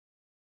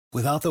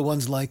Without the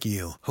ones like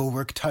you, who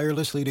work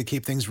tirelessly to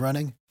keep things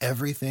running,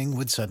 everything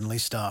would suddenly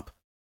stop.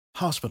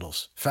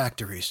 Hospitals,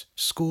 factories,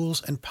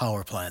 schools, and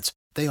power plants,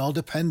 they all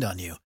depend on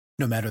you.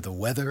 No matter the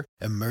weather,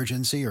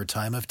 emergency, or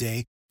time of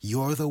day,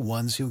 you're the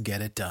ones who get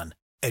it done.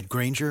 At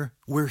Grainger,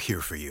 we're here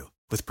for you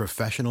with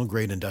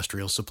professional-grade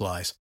industrial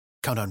supplies.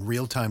 Count on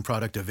real-time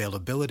product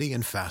availability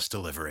and fast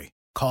delivery.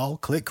 Call,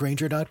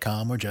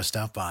 clickgrainger.com, or just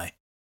stop by.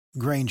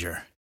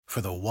 Grainger, for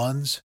the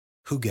ones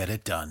who get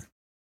it done.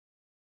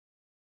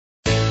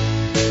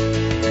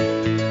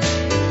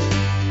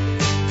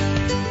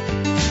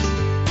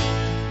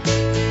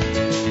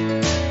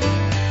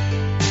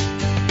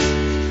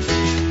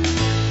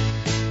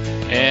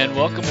 And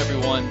welcome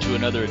everyone to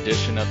another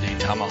edition of the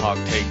Tomahawk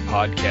Take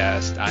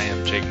podcast. I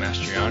am Jake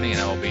Mastriani and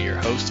I will be your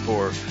host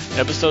for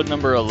episode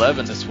number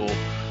 11. This will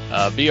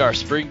be our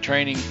spring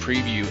training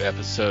preview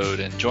episode.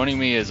 And joining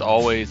me as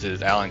always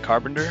is Alan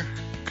Carpenter.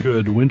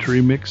 Good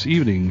wintry mix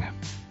evening.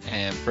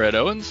 And Fred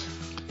Owens.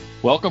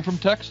 Welcome from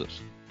Texas.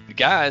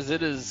 Guys,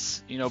 it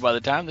is, by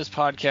the time this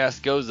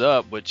podcast goes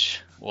up,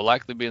 which will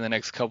likely be in the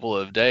next couple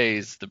of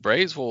days, the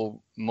Braves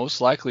will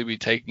most likely be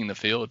taking the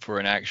field for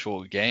an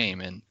actual game.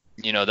 And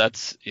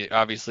that's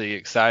obviously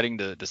exciting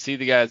to see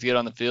the guys get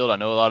on the field. I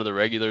know a lot of the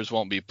regulars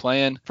won't be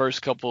playing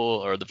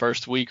the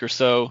first week or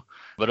so,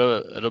 but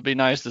it'll be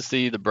nice to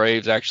see the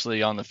Braves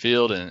actually on the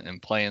field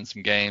and playing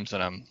some games.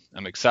 And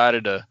I'm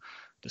excited to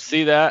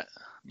see that.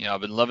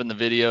 I've been loving the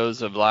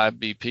videos of live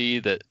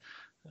BP that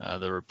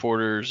the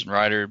reporters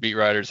and beat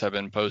writers have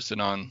been posting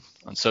on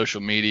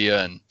social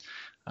media,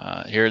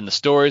 and hearing the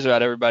stories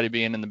about everybody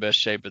being in the best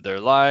shape of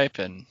their life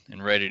and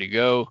ready to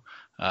go.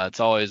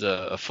 It's always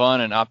a fun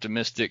and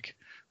optimistic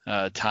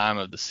time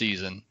of the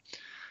season.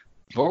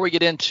 Before we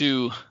get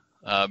into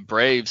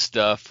Braves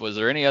stuff, was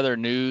there any other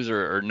news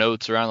or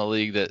notes around the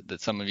league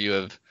that some of you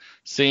have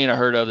seen or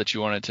heard of that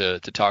you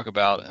wanted to talk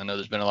about? I know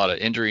there's been a lot of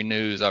injury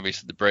news.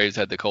 Obviously, the Braves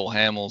had the Cole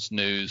Hamels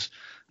news.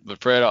 But,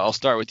 Fred, I'll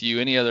start with you.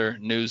 Any other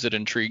news that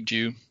intrigued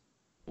you?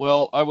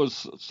 Well, I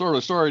was sort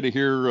of sorry to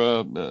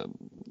hear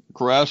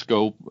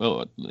Carrasco,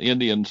 the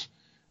Indians.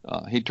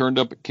 He turned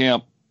up at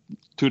camp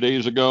 2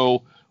 days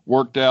ago.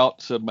 Worked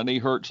out, said my knee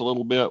hurts a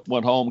little bit,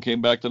 went home,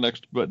 came back the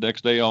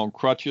next day on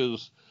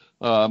crutches.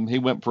 He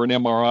went for an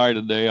MRI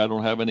today. I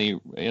don't have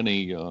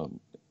any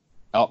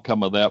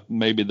outcome of that.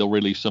 Maybe they'll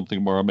release something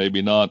tomorrow,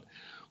 maybe not.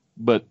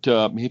 But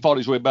he fought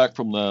his way back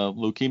from the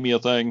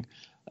leukemia thing.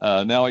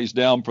 Now he's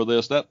down for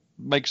this. That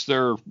makes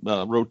their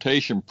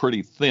rotation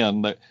pretty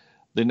thin.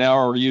 They now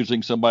are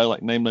using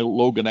somebody named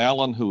Logan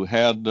Allen, who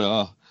had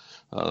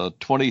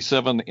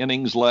 27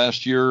 innings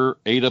last year,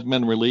 8 of them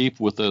in relief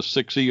with a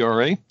 6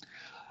 ERA.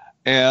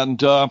 And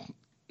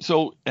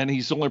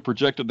he's only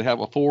projected to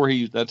have a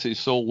 4. That's his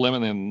sole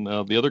limit. And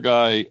the other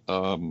guy,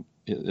 Aaron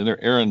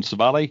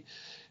Savali,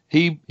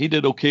 he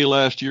did okay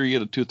last year. He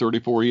had a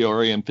 2.34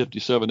 ERA in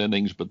 57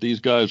 innings. But these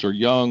guys are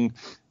young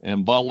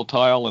and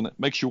volatile, and it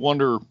makes you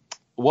wonder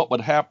what would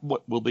happen.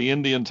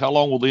 How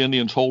long will the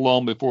Indians hold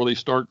on before they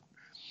start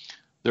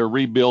their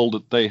rebuild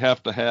that they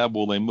have to have?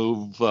 Will they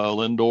move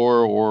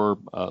Lindor or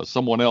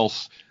someone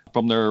else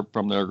from their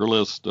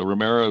list,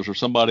 Ramirez or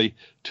somebody,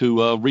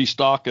 to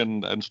restock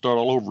and start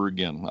all over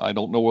again? I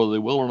don't know whether they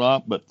will or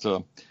not, but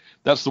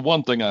that's the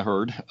one thing I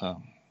heard.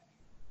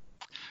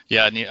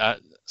 Yeah, and I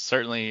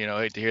certainly,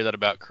 hate to hear that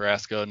about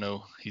Carrasco.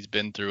 No, he's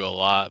been through a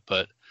lot,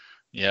 but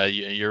yeah,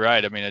 you're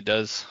right. I mean, it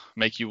does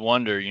make you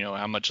wonder,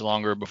 how much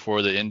longer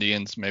before the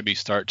Indians maybe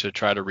start to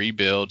try to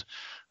rebuild.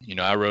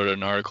 I wrote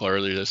an article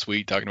earlier this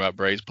week talking about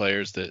Braves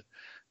players that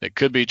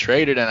could be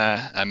traded, and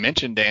I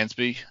mentioned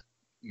Dansby,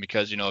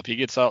 because, if he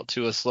gets out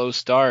to a slow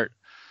start,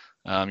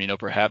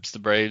 perhaps the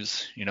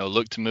Braves,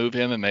 look to move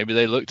him, and maybe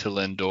they look to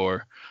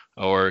Lindor,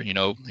 or,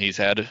 he's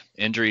had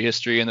injury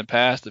history in the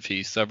past. If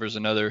he suffers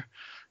another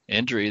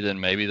injury,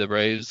 then maybe the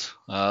Braves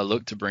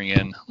look to bring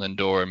in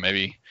Lindor, and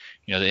maybe,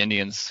 the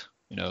Indians,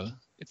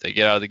 if they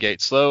get out of the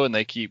gate slow and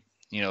they keep,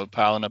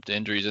 piling up the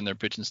injuries in their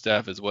pitching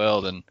staff as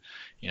well, then,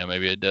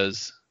 maybe it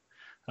does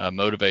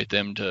motivate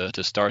them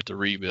to start the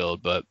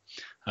rebuild. But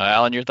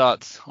Alan, your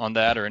thoughts on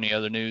that or any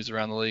other news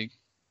around the league?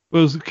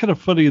 Well, it was kind of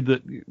funny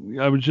that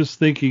I was just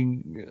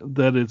thinking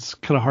that it's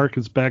kind of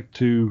harkens back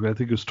to, I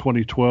think it was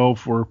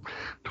 2012 or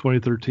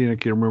 2013. I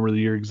can't remember the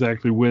year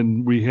exactly,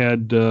 when we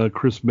had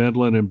Chris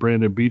Medlin and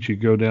Brandon Beachy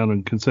go down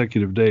in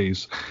consecutive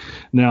days.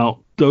 Now,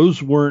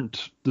 those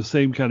weren't the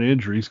same kind of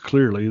injuries,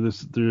 clearly.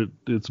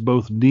 It's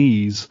both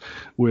knees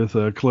with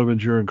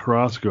Clevenger and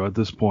Carrasco at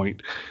this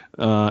point.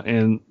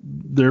 And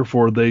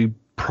therefore, they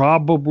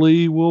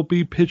probably will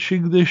be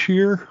pitching this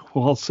year.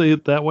 Well, I'll say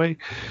it that way.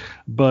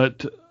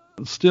 But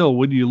still,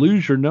 when you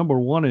lose your number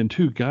 1 and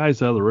 2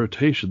 guys out of the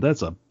rotation,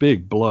 that's a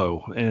big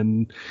blow.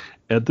 And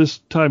at this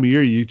time of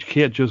year, you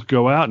can't just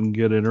go out and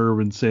get an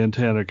Irvin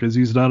Santana because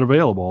he's not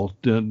available.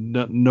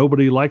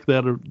 Nobody like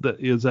that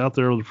is out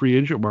there on the free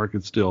agent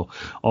market still.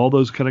 All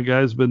those kind of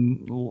guys have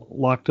been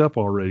locked up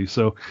already.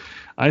 So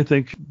I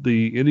think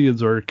the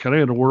Indians are kind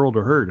of in a world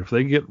of hurt. If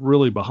they get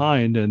really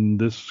behind, and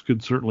this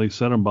could certainly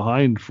set them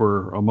behind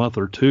for a month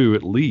or two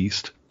at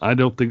least, I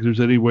don't think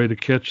there's any way to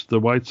catch the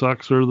White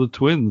Sox or the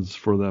Twins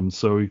for them.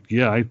 So,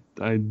 yeah,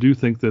 I do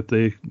think that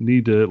they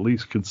need to at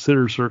least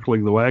consider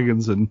circling the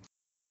wagons and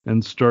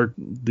start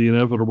the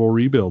inevitable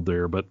rebuild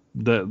there. But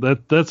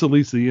that's at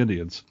least the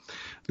Indians.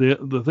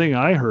 The thing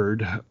I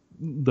heard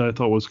that I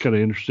thought was kind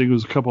of interesting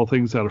was a couple of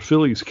things out of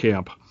Phillies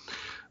camp.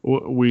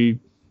 We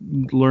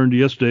learned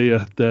yesterday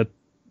that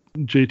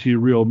JT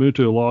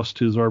Realmuto lost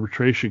his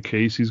arbitration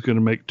case. He's going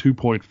to make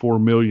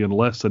 $2.4 million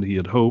less than he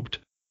had hoped.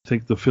 I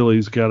think the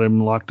Phillies got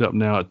him locked up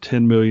now at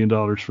 $10 million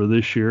for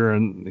this year,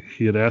 and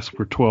he had asked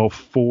for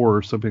 $12.4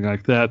 or something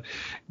like that.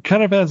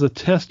 Kind of as a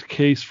test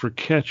case for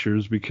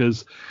catchers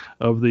because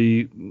of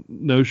the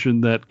notion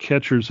that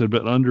catchers had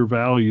been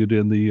undervalued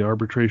in the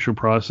arbitration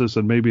process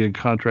and maybe in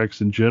contracts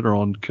in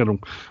general, and kind of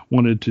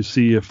wanted to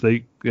see if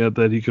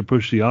that he could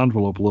push the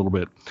envelope a little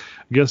bit.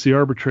 I guess the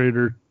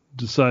arbitrator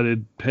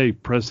decided, hey,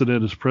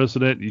 precedent is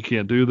precedent. You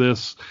can't do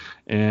this,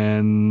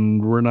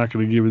 and we're not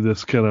going to give you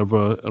this kind of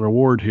an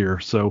award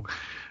here. So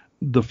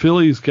the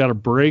Phillies got a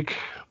break,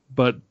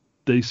 but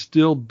they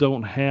still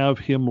don't have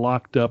him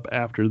locked up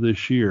after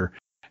this year.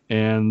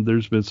 And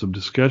there's been some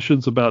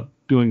discussions about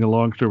doing a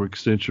long-term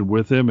extension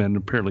with him, and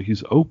apparently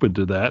he's open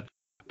to that.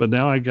 But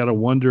now I got to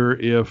wonder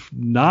if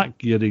not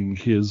getting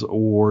his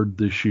award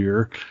this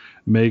year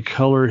may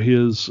color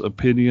his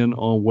opinion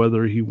on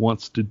whether he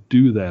wants to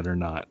do that or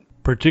not,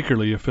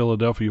 particularly if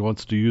Philadelphia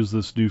wants to use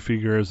this new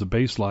figure as a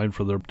baseline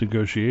for their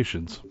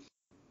negotiations.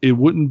 It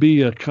wouldn't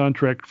be a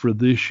contract for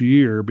this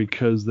year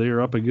because they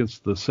are up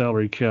against the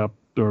salary cap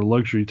or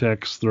luxury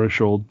tax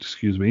threshold,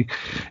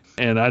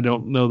 and I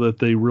don't know that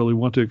they really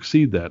want to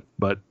exceed that,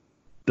 but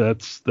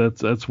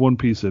that's one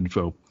piece of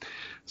info.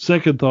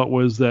 Second thought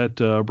was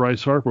that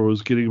Bryce Harper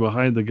was getting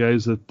behind the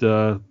guys that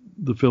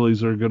the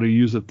Phillies are going to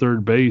use at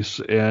third base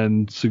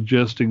and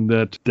suggesting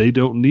that they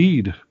don't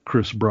need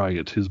Chris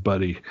Bryant, his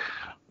buddy.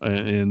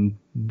 And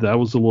that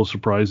was a little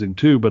surprising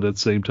too, but at the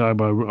same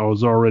time, I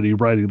was already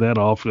writing that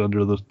off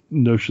under the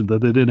notion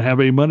that they didn't have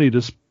any money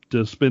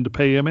to spend to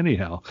pay him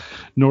anyhow,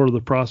 nor the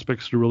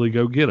prospects to really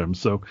go get him.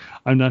 So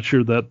I'm not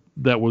sure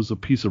that was a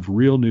piece of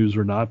real news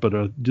or not, but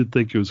I did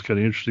think it was kind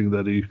of interesting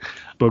that he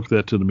spoke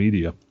that to the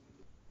media.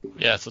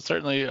 Yeah, so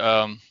certainly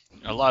a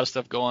lot of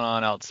stuff going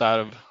on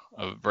outside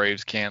of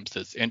Braves camps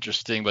that's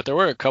interesting, but there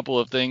were a couple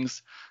of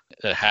things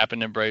that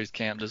happened in Braves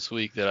camp this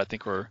week that I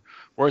think were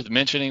worth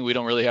mentioning. We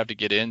don't really have to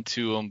get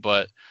into them,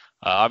 but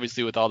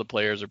obviously with all the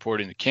players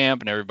reporting to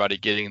camp and everybody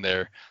getting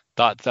their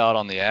thoughts out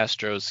on the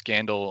Astros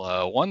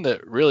scandal, one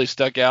that really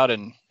stuck out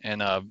and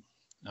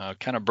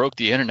kind of broke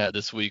the internet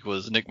this week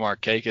was Nick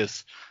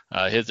Markakis,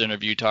 his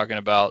interview talking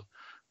about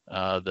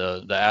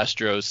the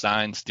Astros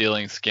sign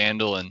stealing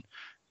scandal and,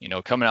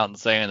 coming out and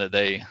saying that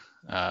they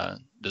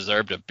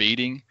deserved a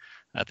beating,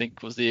 I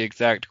think was the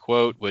exact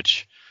quote,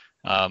 which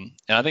and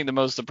I think the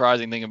most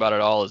surprising thing about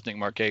it all is Nick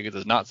Markakis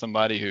is not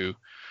somebody who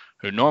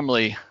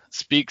normally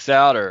speaks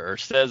out or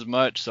says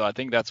much. So I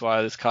think that's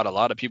why this caught a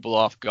lot of people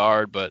off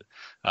guard. But,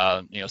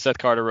 Seth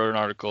Carter wrote an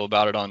article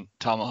about it on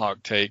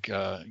Tomahawk Take,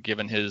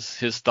 giving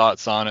his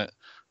thoughts on it.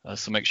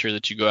 So make sure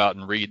that you go out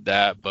and read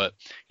that. But,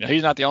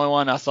 he's not the only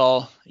one. I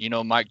saw,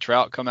 Mike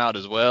Trout come out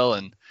as well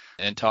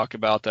and talk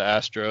about the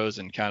Astros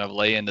and kind of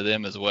lay into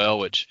them as well,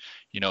 which,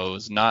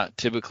 is not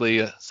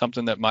typically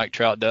something that Mike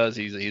Trout does.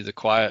 He's a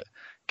quiet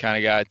kind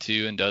of guy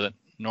too and doesn't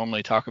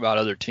normally talk about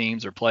other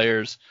teams or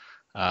players.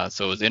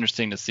 So it was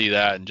interesting to see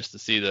that and just to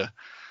see the,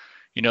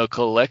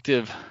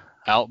 collective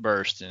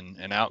outburst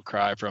and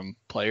outcry from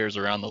players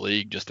around the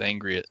league just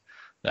angry at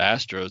the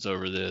Astros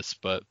over this.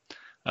 But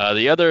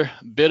the other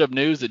bit of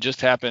news that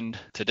just happened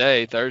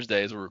today,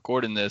 Thursday, as we're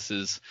recording this,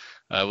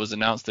 was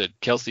announced that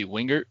Kelsey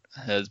Wingert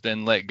has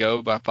been let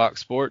go by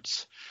Fox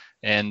Sports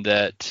and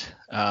that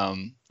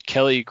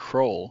Kelly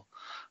Kroll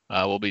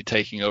will be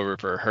taking over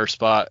for her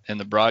spot in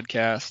the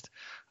broadcast.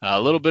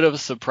 A little bit of a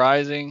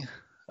surprising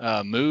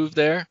move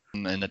there,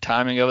 and the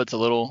timing of it's a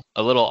little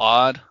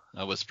odd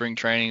with spring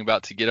training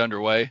about to get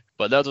underway.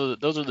 But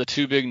those are the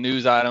two big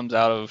news items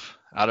out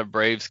of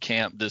Braves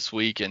camp this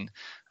week. And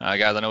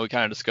guys, I know we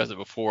kind of discussed it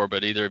before,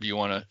 but either of you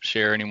want to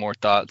share any more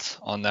thoughts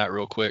on that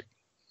real quick?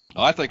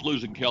 I think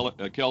losing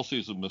Kelsey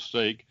is a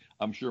mistake.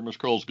 I'm sure Miss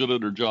Kroll's good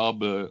at her job.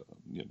 The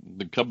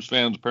Cubs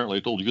fans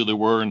apparently told you who they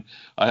were, and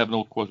I have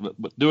no question.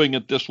 But doing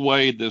it this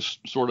way, this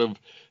sort of,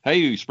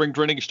 hey, spring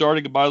training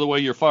starting, and by the way,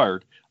 you're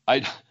fired.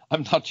 I'm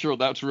not sure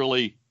that's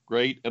really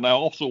great. And I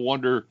also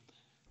wonder,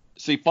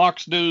 see,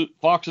 Fox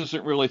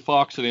isn't really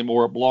Fox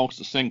anymore. It belongs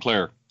to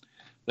Sinclair.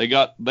 They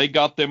got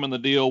them in the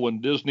deal when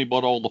Disney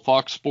bought all the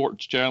Fox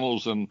Sports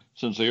channels, and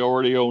since they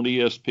already own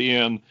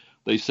ESPN,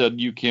 they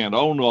said you can't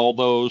own all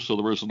those. So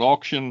there was an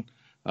auction.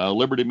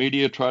 Liberty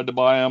Media tried to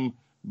buy them,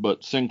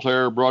 but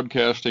Sinclair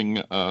Broadcasting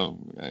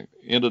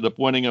ended up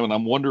winning them. And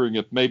I'm wondering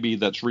if maybe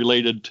that's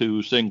related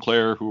to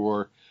Sinclair,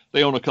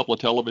 they own a couple of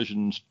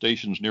television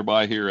stations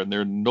nearby here, and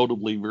they're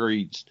notably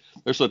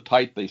they're so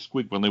tight they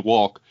squeak when they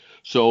walk.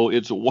 So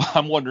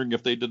I'm wondering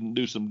if they didn't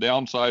do some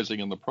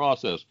downsizing in the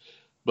process.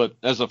 But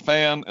as a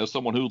fan, as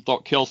someone who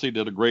thought Kelsey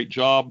did a great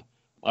job,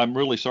 I'm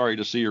really sorry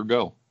to see her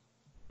go.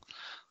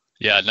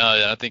 Yeah, no,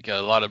 I think a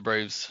lot of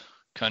Braves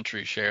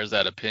country shares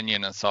that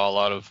opinion. I saw a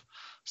lot of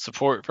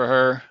support for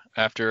her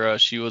after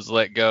she was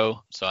let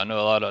go. So I know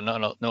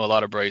a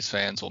lot of Braves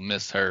fans will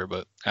miss her.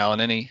 But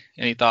Alan, any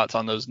thoughts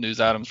on those news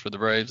items for the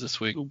Braves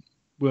this week?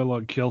 Well,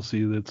 on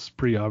Kelsey, it's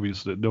pretty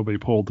obvious that nobody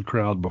polled the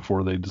crowd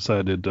before they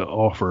decided to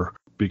offer,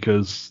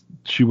 because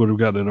she would have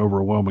gotten an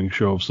overwhelming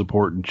show of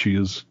support, and she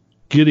is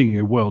getting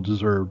a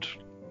well-deserved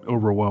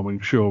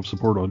overwhelming show of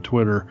support on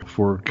Twitter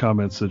for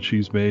comments that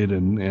she's made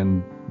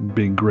and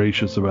being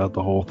gracious about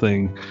the whole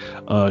thing.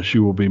 She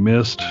will be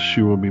missed.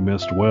 She will be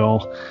missed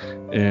well.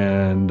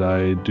 And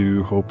I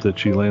do hope that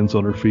she lands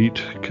on her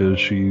feet, because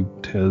she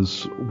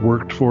has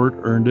worked for it,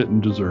 earned it,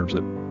 and deserves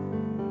it.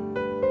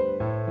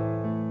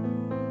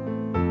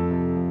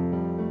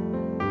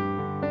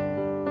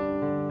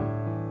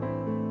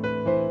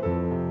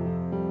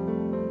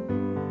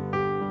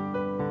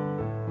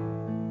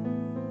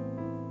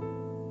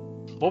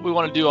 What we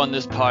want to do on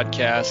this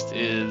podcast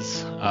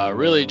is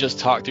really just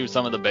talk through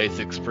some of the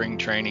basic spring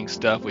training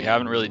stuff. We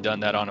haven't really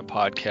done that on a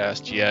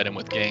podcast yet, and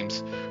with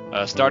games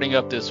starting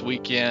up this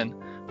weekend,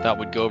 thought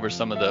we'd go over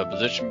some of the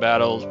position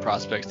battles,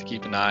 prospects to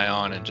keep an eye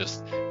on, and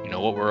just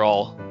what we're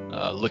all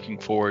looking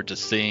forward to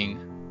seeing,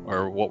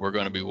 or what we're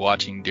going to be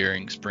watching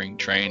during spring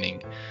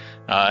training.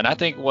 And I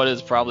think what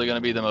is probably going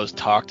to be the most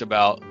talked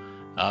about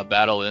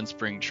battle in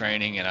spring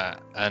training, and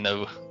I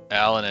know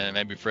Alan and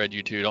maybe Fred,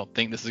 you too, don't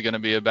think this is going to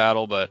be a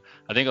battle, but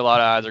I think a lot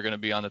of eyes are going to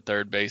be on the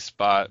third base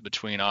spot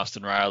between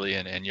Austin Riley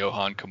and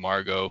Johan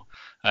Camargo.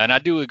 And I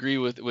do agree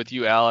with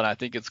you, Alan. I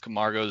think it's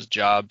Camargo's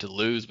job to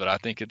lose, but I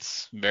think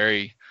it's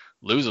very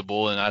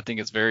losable, and I think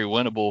it's very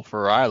winnable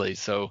for Riley.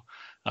 So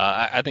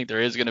I think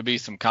there is going to be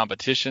some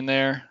competition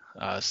there,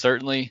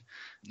 certainly.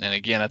 And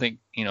again, I think,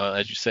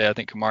 as you say, I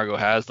think Camargo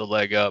has the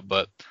leg up,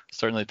 but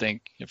certainly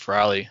think if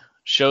Riley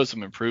shows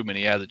some improvement,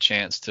 he has a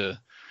chance to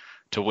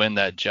win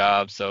that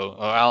job. So,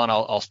 Alan,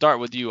 I'll start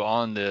with you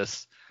on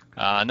this.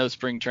 I know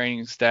spring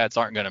training stats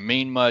aren't going to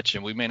mean much,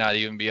 and we may not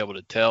even be able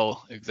to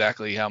tell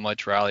exactly how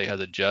much Riley has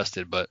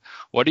adjusted, but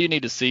what do you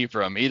need to see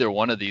from either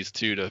one of these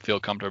two to feel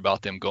comfortable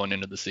about them going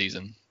into the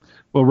season?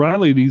 Well,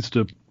 Riley needs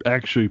to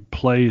actually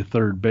play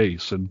third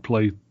base and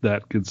play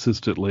that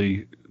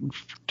consistently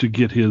to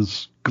get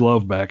his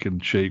glove back in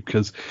shape,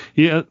 because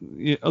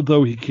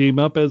although he came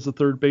up as a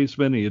third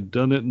baseman, he had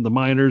done it in the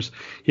minors,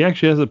 he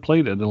actually hasn't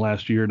played it in the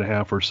last year and a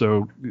half or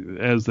so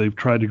as they've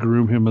tried to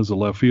groom him as a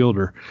left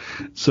fielder.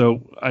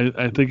 So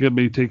I think it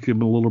may take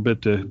him a little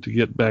bit to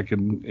get back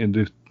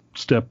into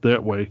step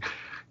that way.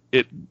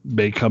 It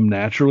may come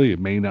naturally. It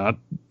may not.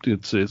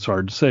 It's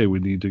hard to say. We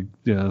need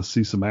to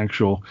see some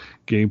actual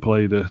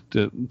gameplay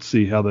to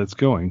see how that's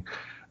going.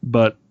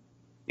 But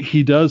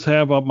he does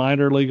have a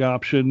minor league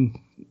option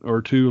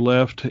or two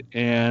left,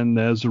 and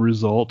as a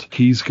result,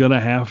 he's going to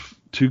have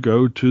to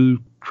go to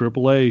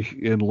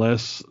AAA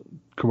unless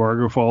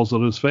Camargo falls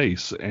on his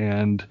face.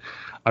 And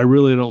I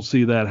really don't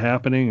see that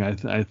happening.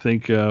 I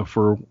think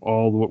for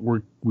all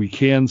what we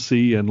can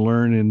see and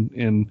learn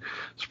in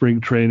spring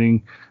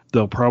training,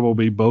 they'll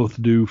probably both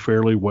do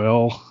fairly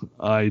well.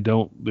 I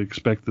don't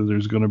expect that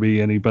there's going to be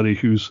anybody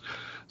who's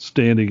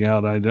standing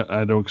out. I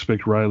don't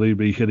expect Riley to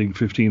be hitting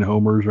 15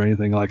 homers or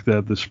anything like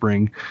that this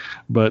spring.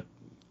 But,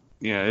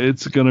 yeah,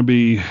 it's going to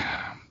be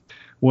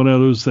one of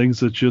those things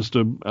that's just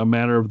a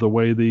matter of the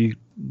way the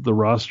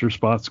roster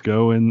spots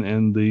go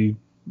and the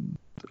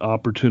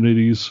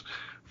opportunities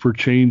for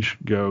change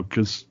go,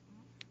 because,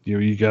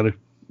 you got to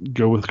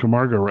go with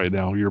Camargo right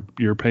now.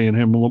 You're paying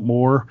him a little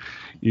more,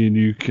 and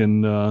you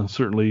can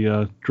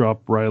certainly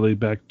drop Riley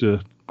back to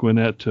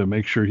Gwinnett to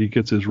make sure he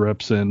gets his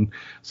reps in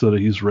so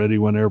that he's ready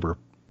whenever.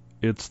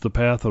 It's the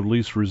path of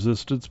least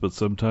resistance, but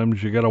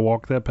sometimes you got to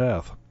walk that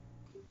path.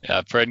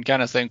 Yeah, Fred,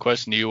 kind of same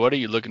question to you. What are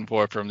you looking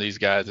for from these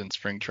guys in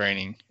spring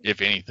training, if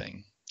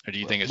anything? Or do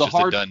you think it's just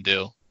a done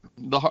deal?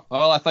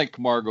 I think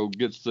Camargo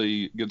gets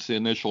the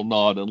initial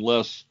nod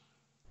unless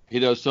he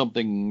does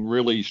something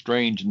really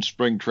strange in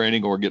spring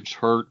training or gets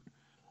hurt.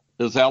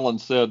 As Alan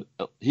said,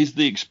 he's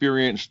the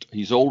experienced,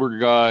 he's older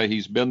guy.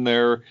 He's been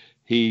there.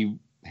 He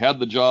had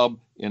the job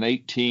in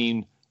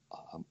 18.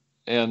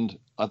 And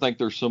I think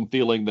there's some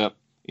feeling that,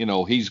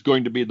 he's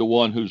going to be the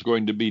one who's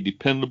going to be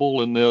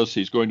dependable in this.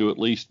 He's going to at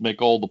least make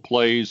all the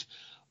plays.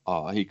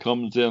 He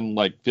comes in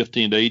like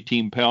 15 to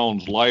 18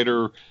 pounds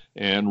lighter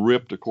and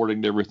ripped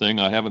according to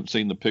everything. I haven't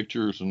seen the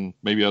pictures, and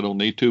maybe I don't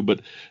need to,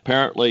 but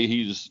apparently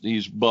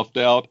he's buffed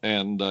out,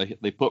 and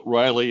they put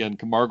Riley and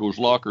Camargo's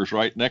lockers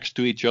right next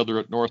to each other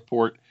at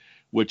Northport,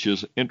 which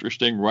is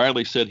interesting.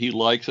 Riley said he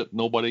likes it.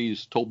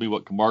 Nobody's told me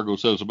what Camargo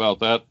says about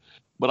that.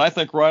 But I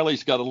think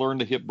Riley's got to learn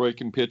to hit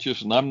breaking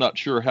pitches, and I'm not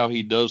sure how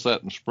he does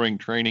that in spring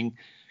training,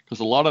 because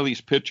a lot of these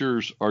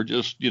pitchers are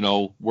just,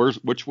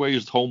 which way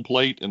is home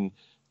plate, and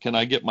can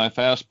I get my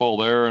fastball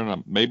there?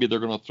 And maybe they're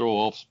going to throw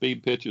off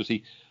speed pitches.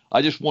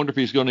 I just wonder if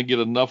he's going to get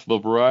enough of a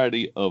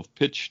variety of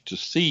pitch to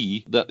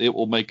see that it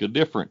will make a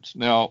difference.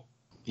 Now,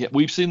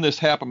 we've seen this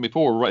happen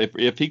before, right?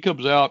 If he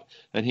comes out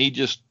and he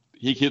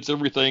hits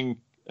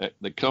everything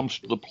that comes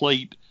to the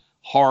plate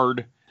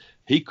hard,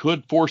 he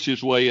could force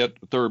his way at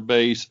third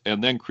base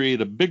and then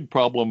create a big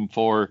problem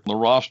for the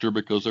roster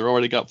because they've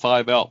already got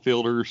 5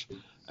 outfielders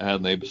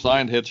and they've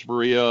signed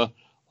Hechavarria.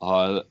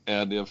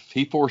 And if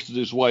he forces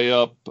his way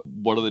up,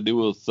 what do they do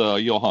with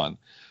Johan?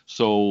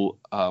 So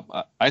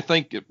I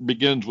think it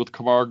begins with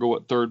Camargo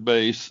at third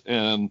base,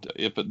 and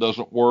if it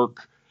doesn't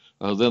work,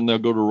 then they'll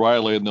go to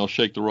Riley and they'll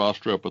shake the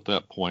roster up at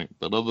that point.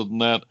 But other than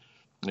that,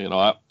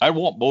 I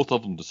want both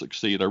of them to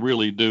succeed. I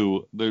really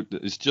do.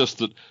 It's just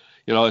that,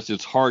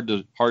 it's hard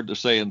to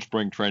say in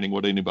spring training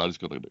what anybody's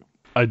going to do.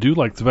 I do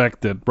like the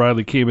fact that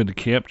Riley came into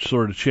camp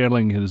sort of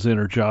channeling his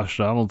inner Josh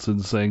Donaldson,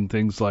 saying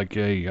things like,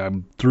 hey,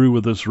 I'm through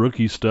with this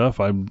rookie stuff.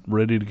 I'm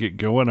ready to get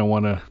going. I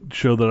want to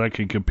show that I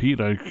can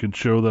compete. I can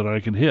show that I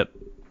can hit.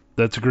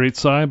 That's a great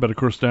sign, but of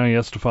course now he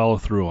has to follow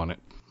through on it.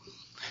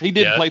 He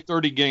did play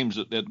 30 games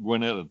at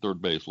Gwinnett at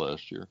third base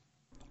last year.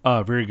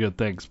 Very good.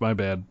 Thanks. My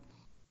bad.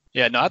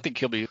 Yeah, no, I think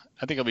he'll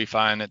be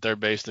fine at third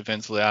base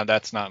defensively.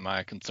 That's not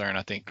my concern.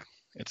 I think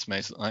it's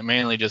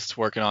mainly just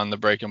working on the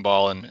breaking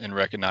ball and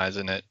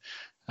recognizing it.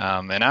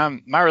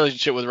 And my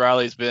relationship with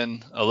Riley's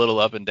been a little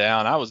up and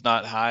down. I was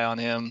not high on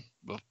him,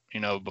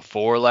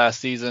 before last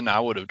season. I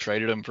would have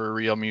traded him for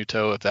Real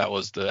Muto if that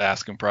was the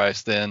asking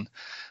price then.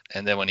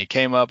 And then when he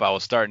came up, I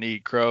was starting to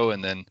eat crow,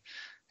 and then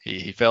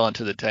he fell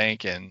into the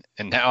tank. And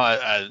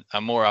now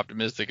I'm more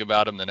optimistic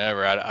about him than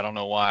ever. I don't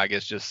know why. I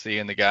guess just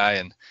seeing the guy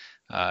and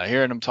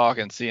hearing him talk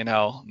and seeing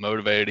how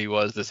motivated he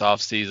was this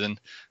offseason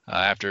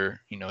after,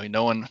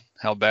 knowing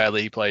how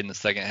badly he played in the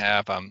second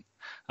half. I'm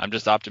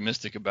just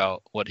optimistic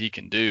about what he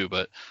can do,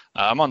 but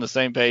I'm on the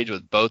same page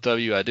with both of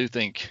you. I do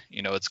think,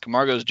 it's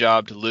Camargo's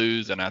job to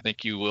lose, and I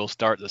think you will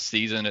start the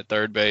season at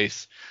third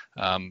base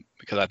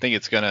because I think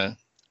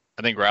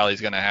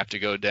Riley's going to have to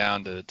go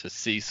down to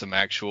see some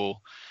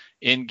actual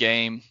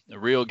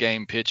real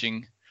game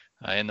pitching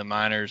in the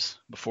minors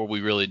before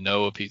we really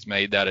know if he's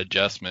made that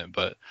adjustment.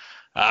 But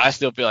I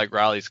still feel like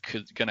Riley's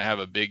going to have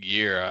a big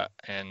year,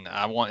 and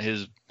I want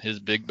his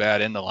big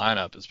bat in the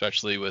lineup,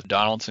 especially with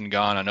Donaldson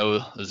gone. I know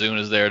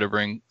Azuna's there to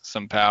bring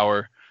some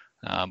power,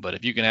 but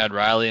if you can add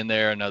Riley in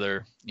there,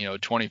 another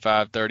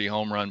 25, 30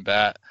 home run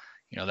bat,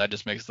 that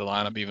just makes the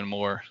lineup even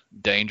more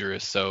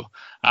dangerous. So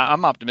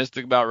I'm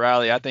optimistic about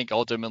Riley. I think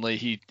ultimately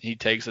he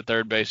takes the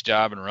third base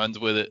job and runs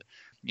with it,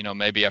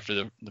 maybe after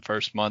the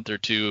first month or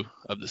two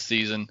of the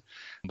season.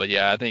 But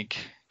yeah, I think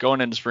going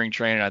into spring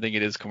training, I think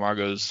it is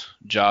Camargo's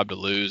job to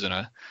lose,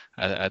 and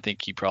I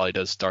think he probably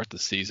does start the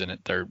season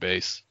at third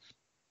base.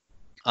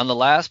 On the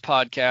last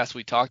podcast,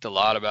 we talked a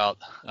lot about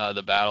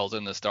the battles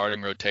in the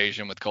starting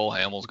rotation with Cole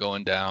Hamels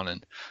going down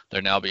and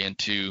there now being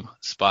 2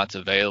 spots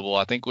available.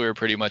 I think we were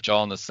pretty much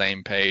all on the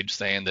same page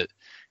saying that,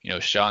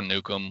 Sean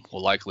Newcomb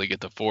will likely get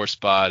the 4th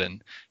spot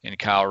and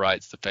Kyle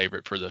Wright's the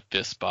favorite for the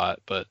 5th spot.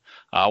 But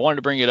I wanted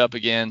to bring it up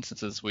again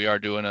since we are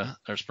doing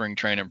our spring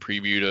training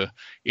preview. To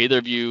either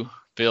of you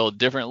feel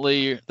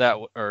differently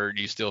or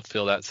do you still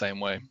feel that same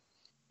way?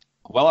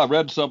 Well, I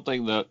read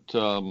something that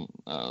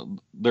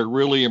they're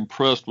really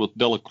impressed with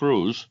De La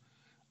Cruz,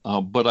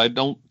 but I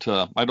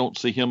don't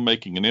see him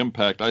making an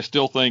impact. I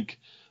still think,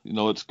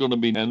 it's going to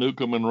be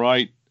Newcomb and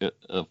Wright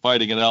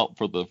fighting it out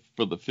for the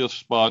 5th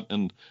spot,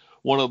 and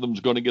one of them's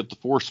going to get the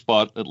 4th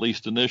spot at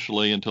least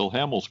initially until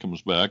Hamels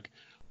comes back.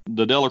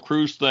 The De La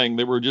Cruz thing,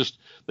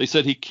 they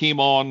said he came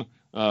on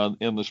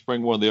in the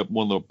spring. One of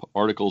the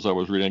articles I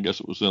was reading, I guess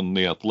it was in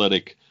the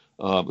Athletic,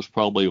 it was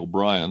probably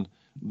O'Brien,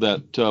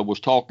 that was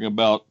talking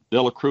about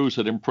De La Cruz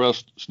had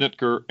impressed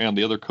Snitker and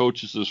the other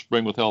coaches this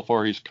spring with how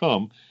far he's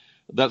come.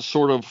 That's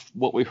sort of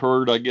what we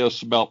heard, I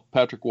guess, about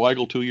Patrick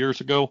Weigel 2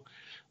 years ago,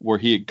 where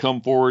he had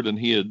come forward and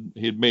he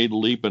had made a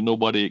leap and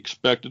nobody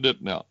expected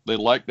it. Now, they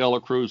like De La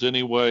Cruz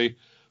anyway,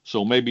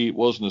 so maybe it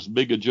wasn't as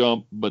big a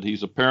jump, but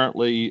he's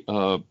apparently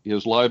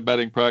his live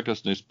batting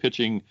practice and his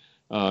pitching,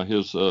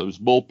 his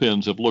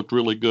bullpens have looked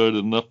really good,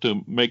 enough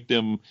to make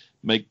them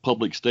make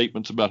public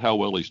statements about how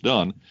well he's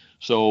done.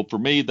 So for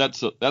me,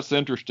 that's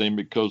interesting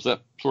because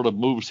that sort of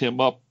moves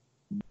him up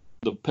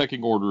the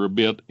pecking order a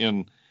bit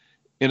in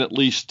at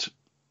least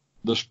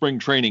the spring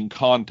training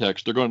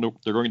context. They're going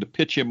to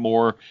pitch him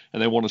more,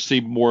 and they want to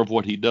see more of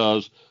what he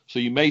does. So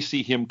you may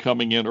see him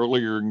coming in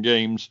earlier in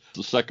games,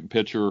 the 2nd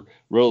pitcher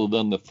rather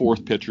than the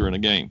 4th pitcher in a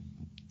game.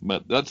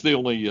 But that's the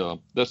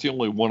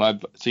only one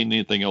I've seen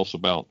anything else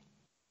about.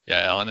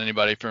 Yeah, Alan,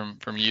 anybody from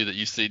you that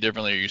you see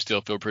differently, or you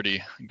still feel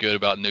pretty good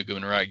about Newcomb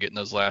and Wright getting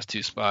those last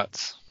 2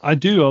 spots? I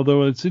do,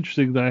 although it's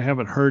interesting that I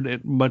haven't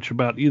heard much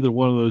about either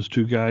one of those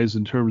 2 guys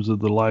in terms of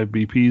the live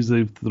BPs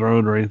they've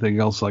thrown or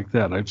anything else like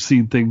that. I've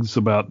seen things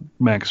about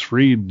Max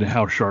Fried and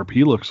how sharp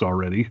he looks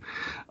already,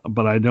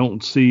 but I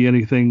don't see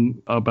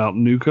anything about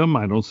Newcomb.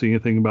 I don't see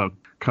anything about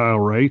Kyle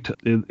Wright.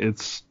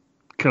 It's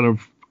kind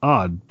of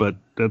odd, but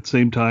at the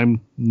same time,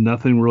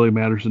 nothing really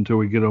matters until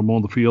we get them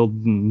on the field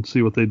and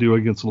see what they do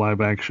against live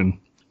action.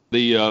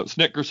 The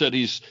Snitker said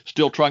he's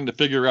still trying to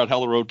figure out how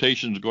the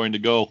rotation is going to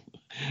go.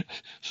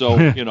 So,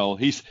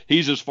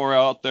 he's as far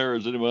out there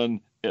as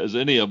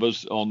any of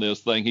us on this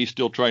thing. He's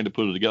still trying to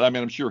put it together. I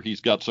mean, I'm sure he's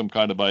got some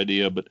kind of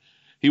idea, but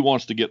he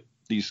wants to get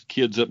these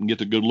kids up and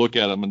get a good look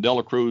at them. And De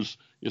La Cruz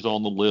is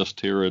on the list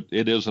here.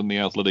 It is in the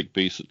athletic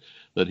piece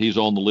that he's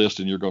on the list,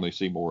 and you're going to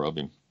see more of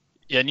him.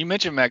 Yeah, and you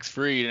mentioned Max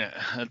Fried.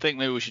 I think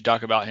maybe we should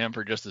talk about him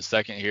for just a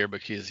second here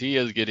because he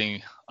is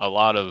getting a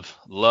lot of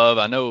love.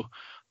 I know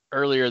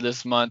earlier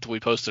this month we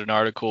posted an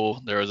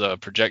article. There was a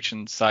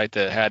projection site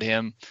that had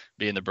him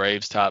being the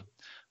Braves' top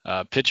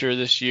pitcher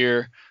this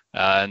year.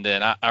 And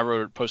then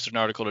I posted an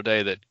article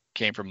today that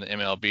came from the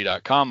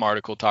MLB.com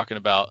article talking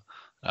about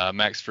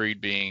Max Fried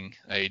being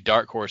a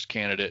dark horse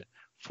candidate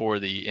for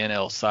the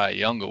NL Cy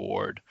Young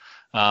Award.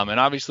 And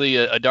obviously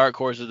a dark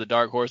horse is a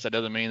dark horse. That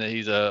doesn't mean that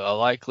he's a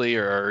likely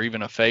or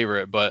even a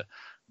favorite, but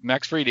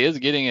Max Fried is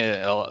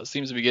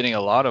seems to be getting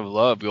a lot of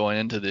love going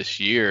into this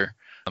year.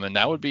 And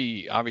that would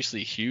be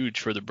obviously huge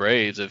for the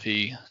Braves if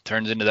he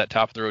turns into that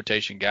top of the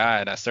rotation guy.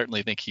 And I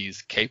certainly think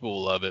he's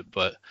capable of it.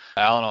 But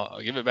Alan,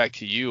 I'll give it back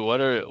to you.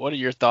 What are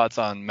your thoughts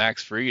on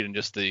Max Fried and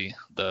just the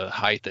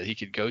height that he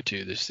could go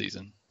to this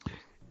season?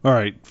 All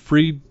right,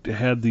 Fried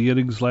had the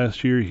innings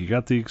last year. He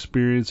got the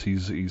experience.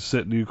 He's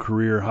set new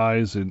career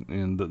highs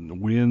in the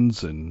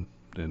wins and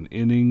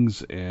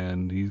innings,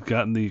 and he's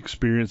gotten the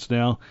experience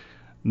now.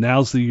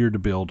 Now's the year to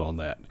build on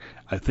that.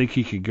 I think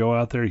he can go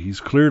out there. He's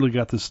clearly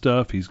got the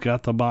stuff. He's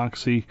got the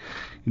moxie.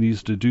 He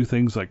needs to do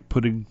things like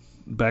putting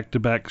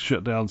back-to-back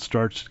shutdown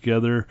starts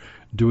together,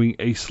 doing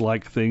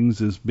ace-like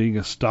things as being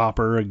a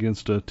stopper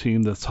against a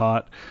team that's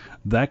hot.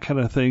 That kind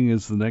of thing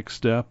is the next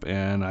step,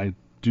 and I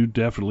do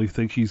definitely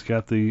think he's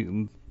got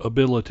the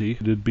ability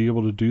to be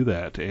able to do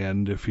that.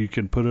 And if he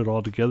can put it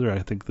all together, I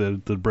think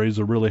that the Braves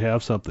will really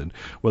have something.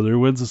 Whether he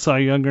wins the Cy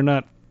Young or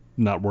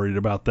not worried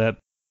about that,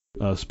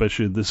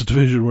 especially in this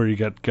division where you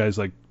got guys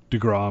like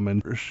DeGrom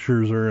and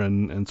Scherzer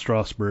and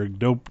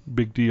Strasburg. No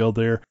big deal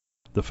there.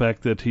 The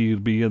fact that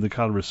he'd be in the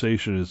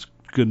conversation is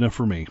good enough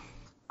for me.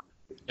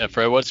 Yeah,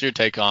 Fred, what's your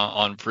take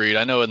on Fried?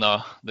 I know in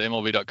the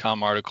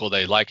MLB.com article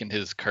they likened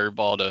his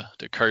curveball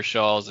to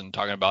Kershaw's and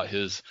talking about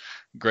his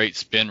great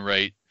spin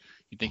rate.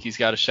 You think he's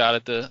got a shot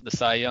at the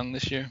Cy Young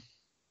this year?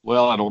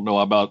 Well, I don't know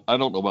about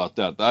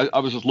that. I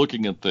was just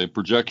looking at the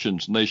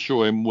projections, and they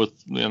show him with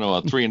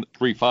a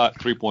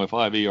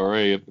 3.5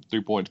 ERA,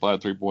 3.5,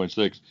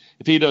 3.6.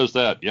 If he does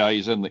that, yeah,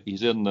 he's in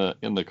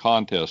the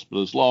contest.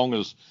 But as long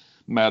as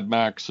Mad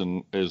Max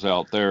is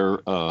out there,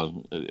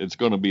 it's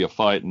going to be a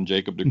fight. And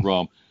Jacob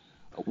deGrom.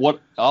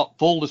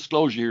 Full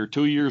disclosure here,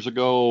 2 years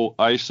ago,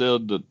 I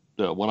said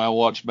that when I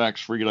watched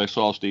Max Fried, I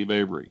saw Steve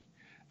Avery,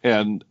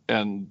 and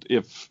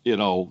if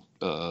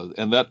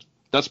and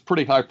that's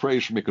pretty high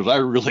praise for me because I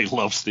really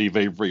love Steve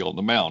Avery on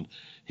the mound.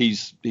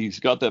 He's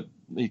got that.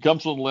 He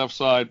comes from the left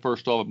side.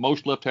 First off,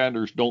 most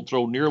left-handers don't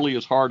throw nearly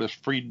as hard as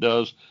Fried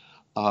does,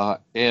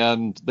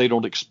 and they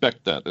don't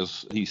expect that.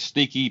 He's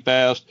sneaky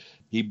fast.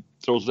 He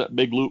throws that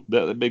big loop,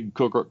 that big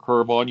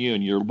curve on you,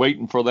 and you're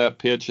waiting for that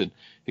pitch, and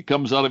it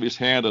comes out of his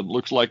hand and it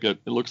looks like a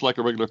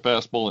regular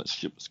fastball, and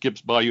it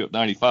skips by you at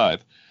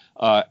 95,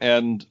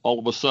 and all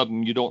of a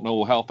sudden you don't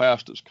know how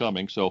fast it's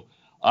coming. So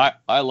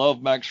I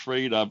love Max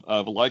Fried.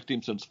 I've liked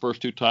him since the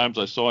first two times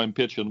I saw him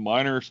pitch in the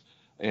minors,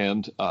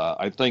 and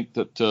I think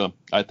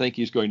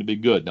he's going to be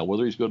good. Now,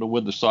 whether he's going to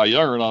win the Cy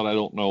Young or not, I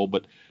don't know,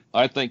 but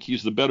I think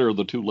he's the better of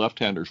the two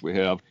left-handers we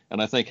have,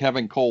 and I think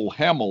having Cole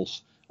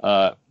Hamels,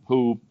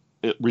 who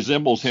it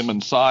resembles him in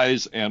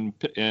size and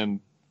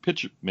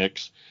pitch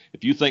mix.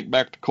 If you think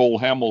back to Cole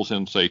Hamels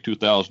in, say,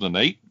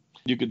 2008,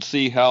 you could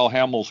see how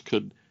Hamels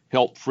could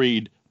help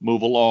Fried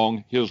move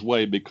along his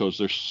way because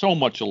there's so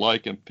much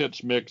alike in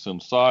pitch mix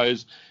and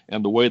size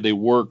and the way they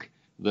work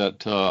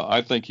that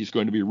I think he's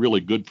going to be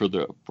really good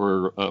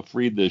for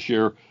Fried this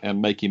year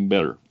and make him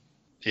better.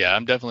 Yeah,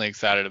 I'm definitely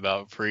excited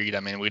about Fried. I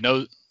mean, we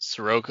know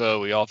Soroka.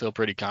 We all feel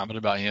pretty confident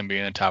about him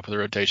being a top of the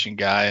rotation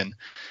guy. And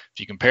if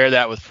you compare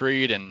that with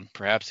Fried and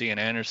perhaps Ian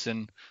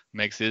Anderson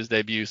makes his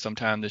debut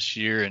sometime this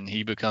year and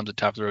he becomes a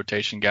top of the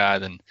rotation guy,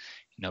 then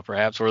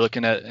perhaps we're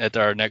looking at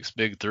our next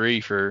big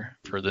three for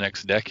the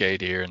next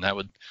decade here, and that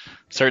would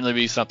certainly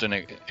be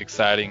something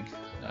exciting.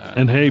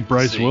 And hey,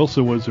 Bryce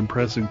Wilson was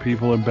impressing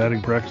people in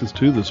batting practice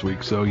too this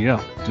week. So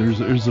yeah,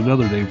 there's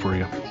another name for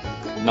you.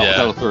 No,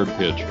 without a third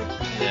pitch.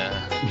 Yeah.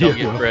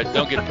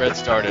 Don't get Fred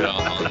started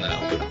on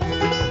that one.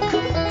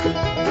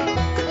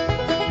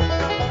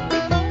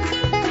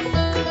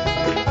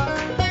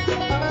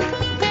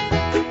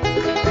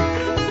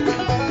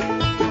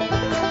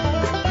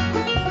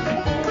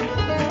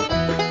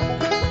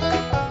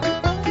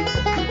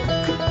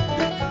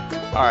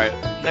 All right,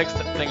 next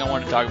thing I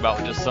want to talk about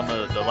was just some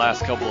of the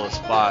last couple of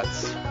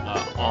spots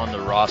on the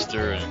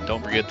roster. And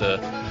don't forget the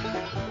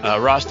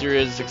roster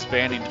is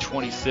expanding to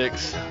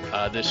 26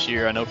 this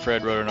year. I know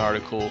Fred wrote an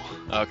article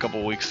a couple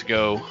of weeks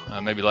ago,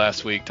 maybe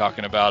last week,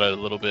 talking about it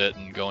a little bit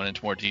and going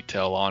into more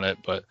detail on it.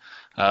 But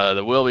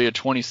there will be a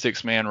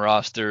 26-man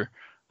roster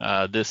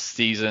this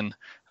season.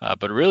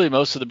 But really,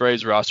 most of the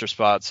Braves roster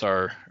spots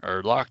are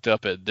locked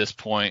up at this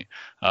point.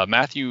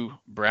 Matthew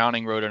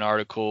Browning wrote an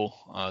article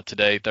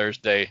today,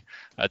 Thursday,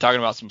 talking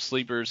about some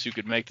sleepers who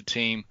could make the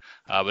team.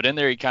 But in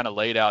there, he kind of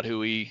laid out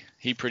who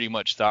he pretty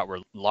much thought were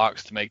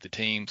locks to make the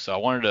team. So I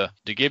wanted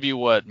to give you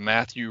what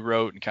Matthew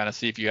wrote and kind of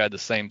see if you had the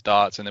same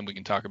thoughts, and then we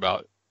can talk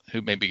about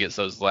who maybe gets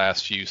those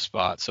last few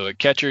spots. So at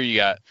catcher, you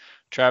got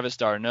Travis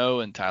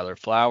d'Arnaud and Tyler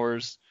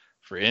Flowers.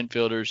 For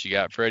infielders, you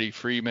got Freddie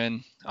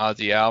Freeman,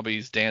 Ozzie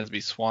Albies,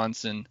 Dansby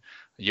Swanson,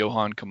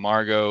 Johan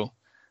Camargo,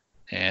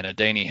 and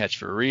Adeiny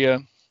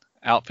Hechavarria.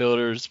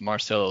 Outfielders,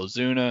 Marcell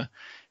Ozuna,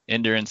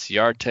 Ender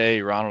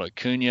Inciarte, Ronald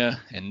Acuna,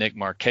 and Nick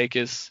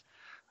Markakis.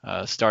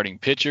 Starting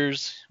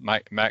pitchers,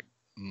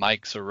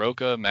 Mike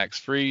Soroka, Max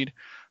Fried,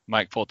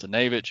 Mike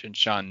Foltynewicz, and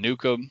Sean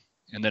Newcomb.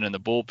 And then in the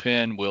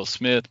bullpen, Will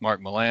Smith,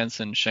 Mark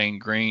Melancon, Shane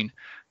Green,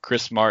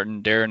 Chris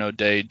Martin, Darren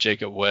O'Day,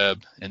 Jacob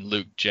Webb, and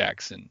Luke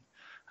Jackson.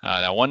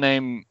 Now, one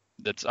name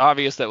that's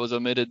obvious that was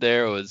omitted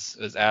there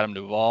was Adam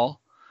Duvall,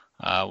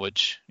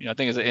 which I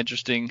think is an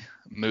interesting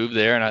move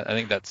there, and I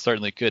think that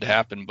certainly could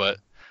happen. But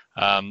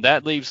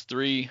that leaves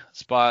 3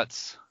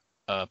 spots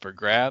for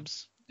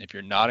grabs if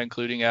you're not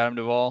including Adam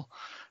Duvall,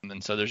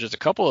 and so there's just a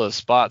couple of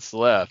spots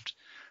left.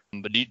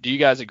 But do you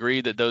guys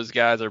agree that those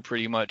guys are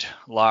pretty much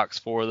locks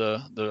for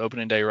the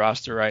opening day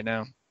roster right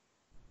now?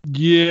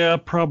 Yeah,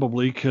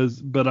 probably,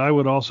 but I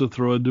would also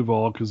throw in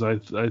Duvall because I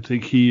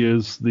think he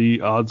is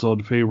the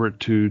odds-on favorite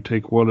to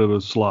take one of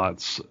those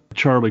slots.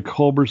 Charlie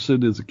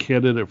Culberson is a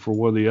candidate for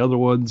one of the other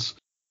ones,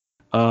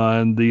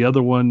 and the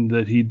other one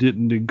that he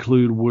didn't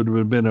include would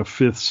have been a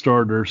 5th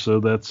starter, so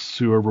that's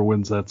whoever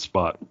wins that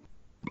spot.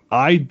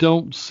 I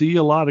don't see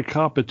a lot of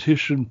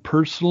competition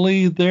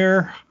personally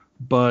there,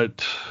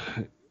 but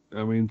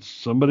I mean,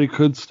 somebody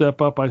could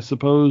step up, I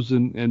suppose,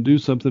 and do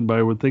something, but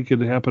I would think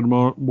it'd happen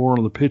more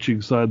on the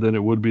pitching side than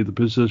it would be the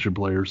position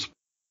players.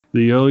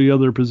 The only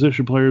other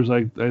position players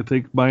I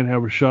think might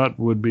have a shot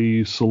would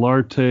be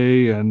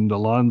Solarte and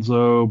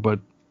Alonso, but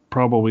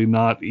probably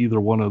not either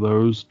one of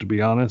those, to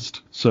be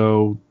honest.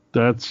 So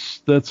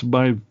that's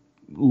my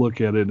look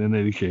at it in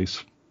any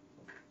case.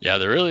 Yeah,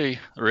 there really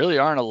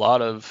aren't a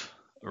lot of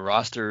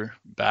roster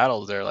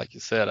battles there, like you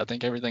said. I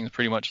think everything's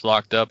pretty much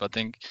locked up. I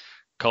think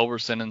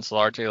Culberson and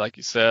Solarte, like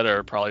you said,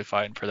 are probably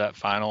fighting for that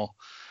final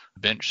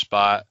bench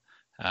spot.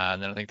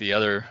 And then I think the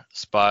other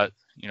spot,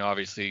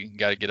 obviously you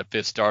got to get a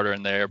 5th starter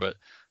in there,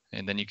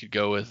 and then you could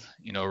go with,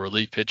 a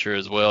relief pitcher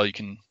as well. You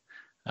can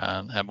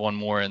have one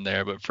more in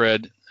there. But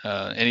Fred,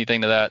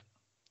 anything to that,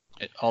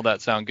 all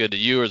that sound good to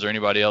you, or is there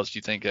anybody else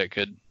you think that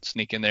could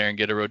sneak in there and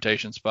get a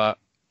rotation spot?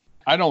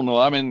 I don't know.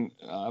 I mean,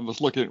 I was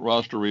looking at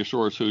roster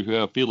resource who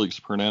have Felix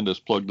Hernandez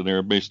plugged in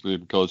there basically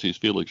because he's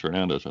Felix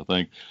Hernandez, I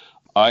think.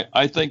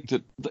 I think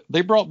that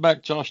they brought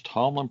back Josh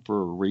Tomlin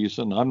for a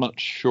reason. I'm not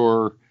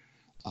sure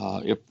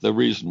if the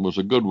reason was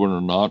a good one or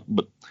not,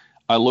 but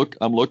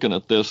I'm looking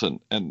at this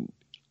and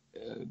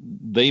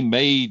they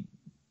may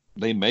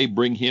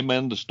bring him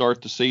in to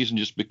start the season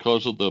just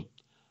because of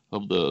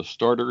the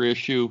starter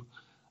issue.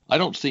 I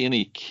don't see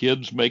any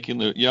kids making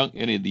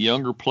any of the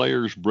younger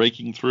players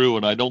breaking through,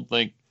 and I don't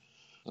think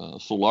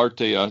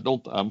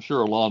Solarte. I'm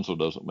sure Alonso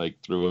doesn't make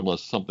through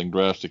unless something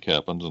drastic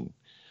happens. And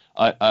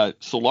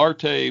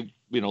Solarte,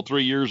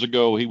 3 years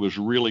ago he was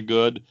really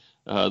good.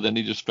 Then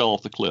he just fell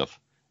off the cliff,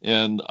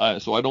 and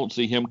so I don't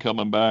see him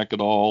coming back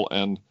at all.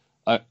 And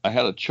I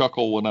had a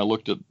chuckle when I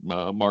looked at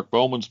Mark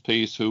Bowman's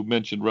piece, who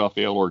mentioned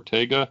Rafael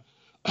Ortega.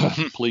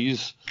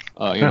 Please,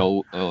 I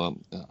don't know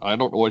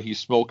what he's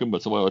smoking,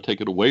 but somebody will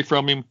take it away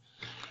from him.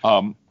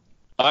 I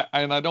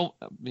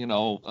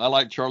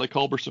like Charlie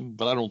Culberson,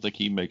 but I don't think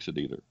he makes it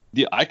either.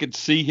 Yeah, I could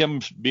see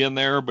him being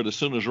there, but as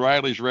soon as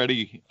Riley's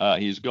ready,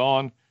 he's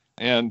gone.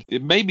 And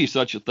it may be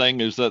such a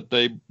thing as that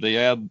they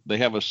have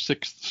a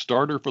 6th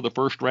starter for the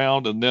first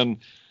round, and then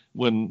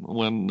when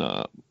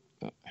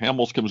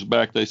Hamels comes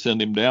back, they send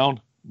him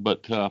down.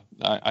 But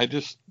I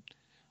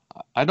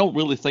don't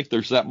really think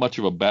there's that much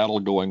of a battle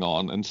going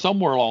on. And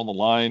somewhere along the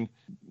line,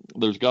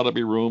 there's got to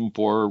be room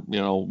for,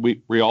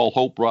 we all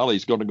hope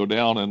Riley's going to go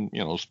down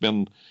and,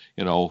 spend,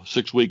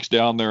 6 weeks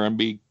down there and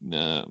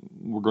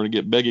we're going to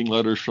get begging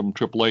letters from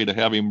AAA to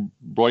have him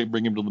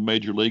bring him to the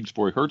major leagues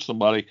before he hurts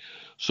somebody.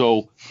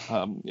 So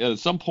at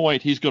some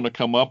point he's going to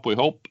come up, we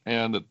hope,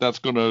 and that's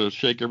going to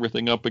shake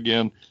everything up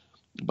again.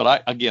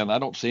 But I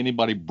don't see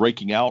anybody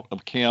breaking out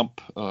of camp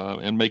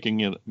and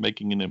making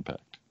an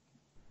impact.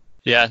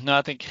 Yeah, no,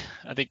 I think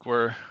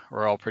we're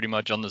all pretty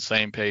much on the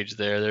same page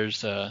there.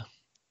 There's the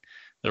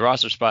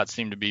roster spots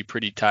seem to be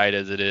pretty tight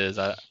as it is.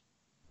 Well,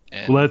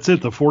 that's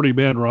it. The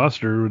 40-man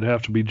roster would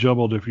have to be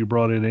jumbled if you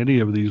brought in any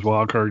of these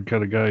wild card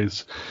kind of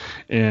guys.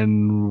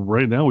 And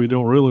right now we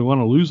don't really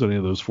want to lose any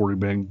of those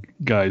 40-man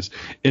guys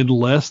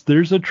unless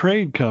there's a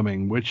trade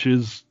coming, which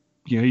is,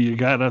 you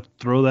got to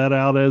throw that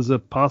out as a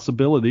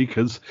possibility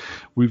because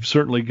we've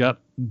certainly got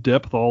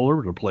depth all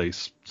over the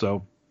place.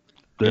 So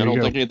I don't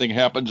think anything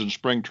happens in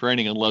spring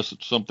training unless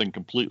it's something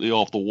completely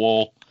off the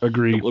wall.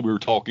 Agree. What we were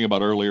talking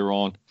about earlier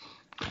on.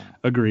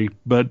 Agree.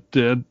 But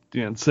at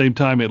the same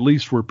time, at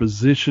least we're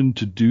positioned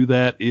to do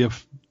that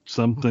if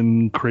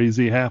something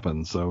crazy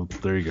happens. So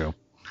there you go.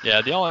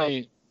 Yeah, the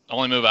only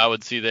move I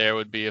would see there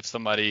would be if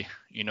somebody,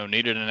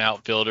 needed an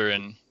outfielder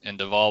and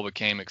Duvall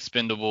became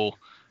expendable,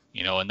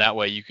 and that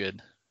way you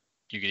could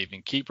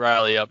even keep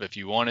Riley up if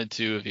you wanted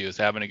to, if he was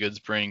having a good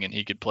spring and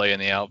he could play in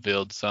the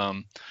outfield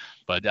some.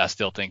 But I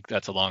still think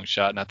that's a long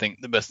shot, and I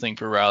think the best thing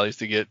for Riley is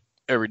to get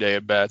everyday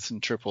at bats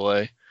in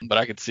AAA. But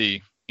I could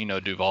see,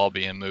 Duvall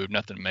being moved,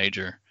 nothing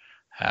major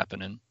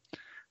happening.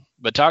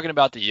 But talking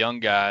about the young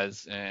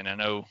guys, and I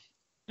know,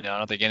 I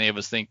don't think any of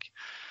us think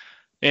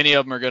any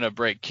of them are going to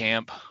break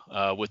camp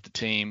with the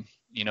team,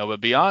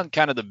 but beyond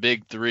kind of the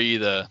big three,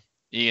 the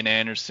Ian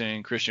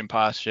Anderson, Christian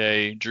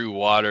Pache, Drew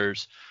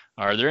Waters,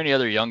 are there any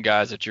other young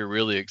guys that you're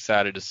really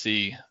excited to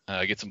see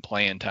get some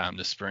playing time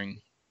this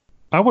spring?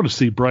 I want to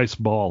see Bryce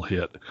Ball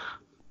hit.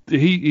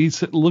 He's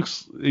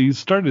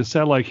starting to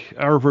sound like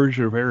our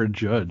version of Aaron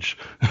Judge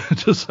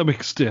to some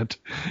extent.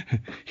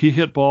 He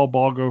hit ball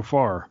go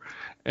far.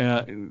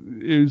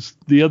 It was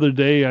the other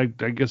day, I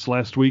guess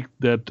last week,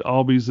 that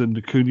Albies and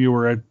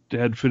Acuna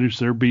had finished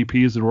their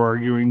BPs and were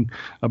arguing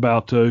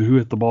about who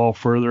hit the ball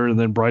further, and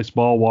then Bryce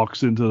Ball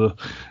walks into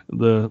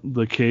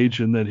the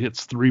cage and then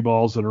hits 3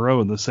 balls in a row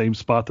in the same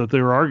spot that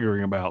they were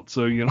arguing about.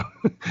 So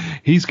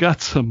he's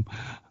got some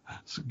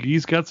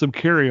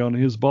carry on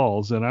his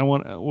balls, and I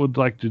would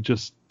like to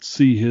just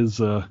see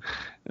his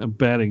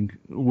batting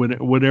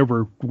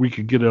whenever we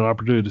could get an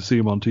opportunity to see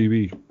him on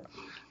TV.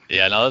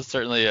 Yeah, no, that's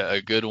certainly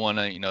a good one.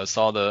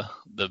 Saw the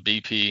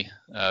BP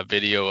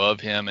video of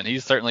him, and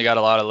he's certainly got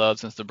a lot of love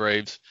since the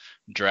Braves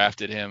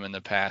drafted him in the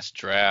past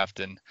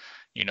draft. And,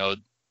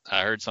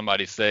 I heard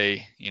somebody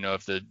say,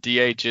 if the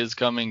DH is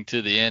coming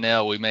to the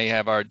NL, we may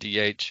have our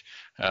DH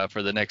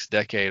for the next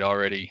decade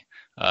already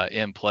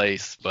in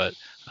place, but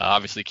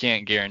obviously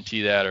can't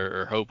guarantee that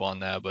or hope on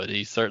that. But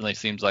he certainly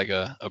seems like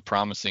a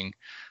promising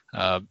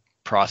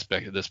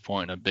prospect at this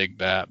point, a big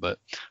bat. But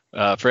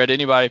Fred,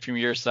 anybody from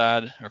your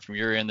side or from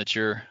your end that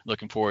you're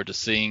looking forward to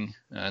seeing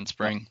in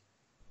spring?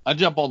 I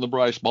jump on the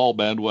Bryce Ball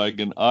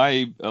bandwagon.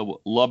 I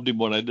loved him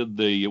when I did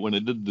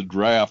the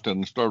draft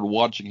and started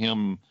watching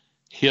him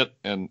hit,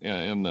 and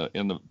in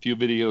the few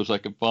videos I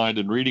could find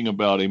and reading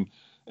about him.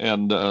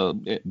 And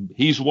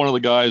he's one of the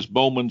guys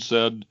Bowman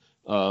said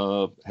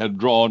had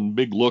drawn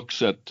big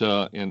looks at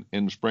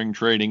in spring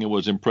training. It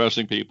was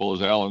impressing people,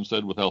 as Alan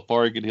said, with how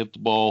far he could hit the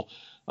ball.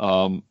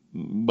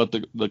 But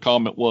the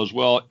comment was,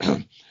 well,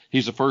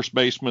 he's a first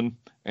baseman,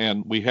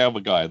 and we have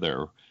a guy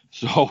there.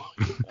 So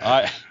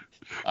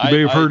you may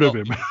have heard of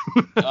him.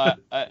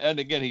 And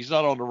again, he's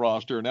not on the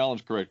roster, and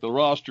Alan's correct. The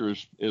roster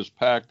is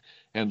packed,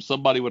 and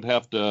somebody would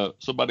have to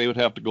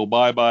go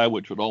bye,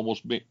 which would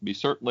almost be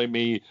certainly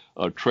me,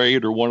 a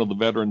trade, or one of the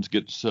veterans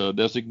gets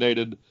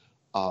designated.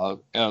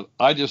 And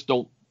I just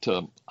don't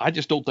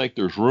think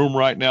there's room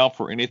right now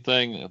for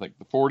anything. I think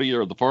the 40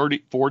 or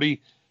the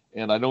 40.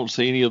 And I don't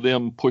see any of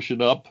them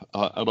pushing up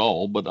at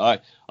all. But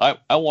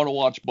I want to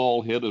watch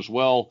Ball hit as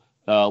well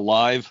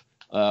live.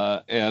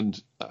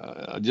 And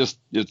he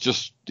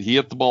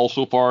hit the ball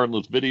so far in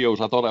those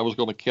videos, I thought I was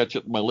going to catch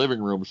it in my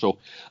living room. So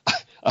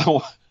I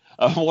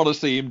want to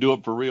see him do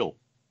it for real.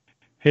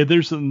 Hey,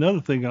 there's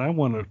another thing I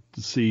want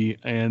to see,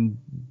 and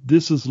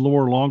this is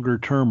more longer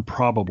term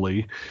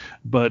probably,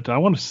 but I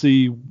want to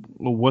see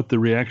what the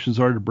reactions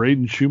are to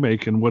Braden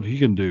Shoemake and what he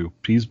can do.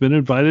 He's been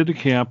invited to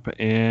camp,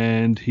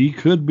 and he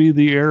could be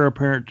the heir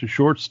apparent to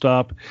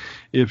shortstop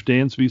if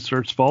Dansby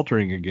starts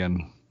faltering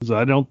again.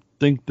 I don't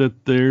think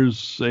that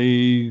there's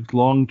a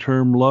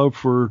long-term love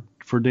for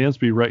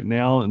Dansby right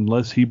now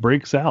unless he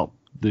breaks out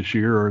this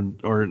year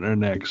or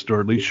next, or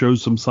at least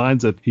shows some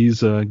signs that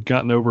he's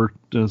gotten over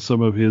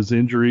some of his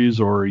injuries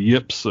or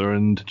yips,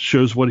 and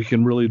shows what he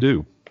can really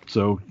do.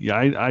 So yeah,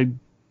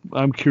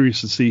 I'm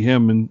curious to see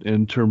him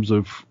in terms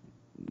of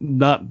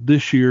not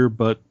this year,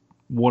 but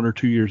 1 or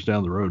 2 years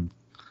down the road.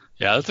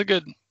 Yeah, that's a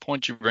good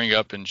point you bring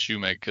up in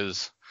Shoemake,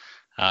 because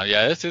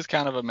this is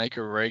kind of a make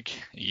or break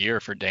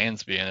year for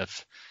Dansby, and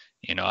if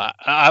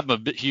I'm a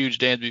huge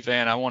Dansby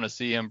fan, I want to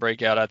see him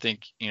break out. I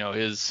think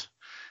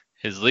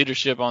his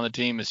leadership on the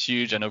team is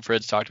huge. I know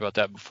Fred's talked about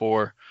that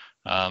before.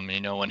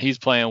 When he's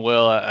playing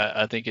well,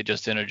 I think it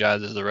just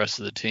energizes the rest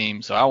of the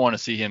team. So I want to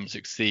see him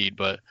succeed.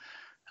 But,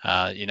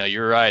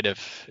 you're right.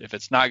 If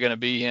it's not going to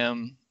be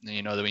him,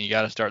 then you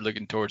got to start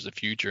looking towards the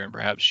future, and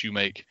perhaps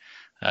Shoemake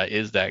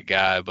is that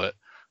guy. But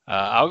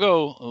I'll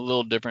go a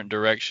little different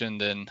direction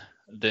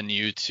than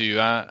you two.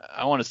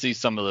 I want to see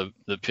some of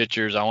the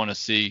pitchers. I want to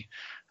see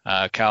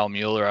Kyle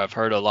Mueller. I've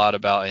heard a lot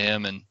about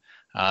him, and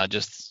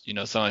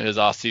some of his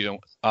off-season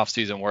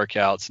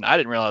workouts, and I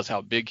didn't realize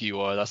how big he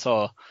was. I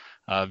saw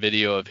a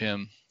video of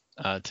him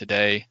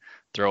today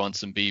throwing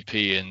some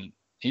BP, and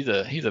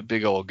he's a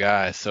big old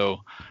guy.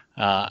 So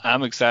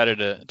I'm excited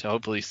to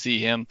hopefully see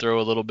him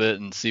throw a little bit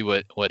and see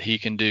what he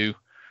can do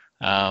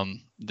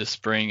this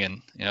spring.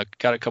 And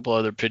got a couple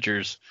other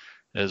pitchers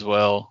as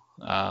well,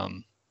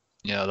 that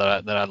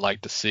I'd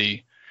like to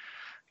see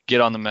get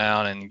on the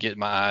mound and get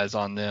my eyes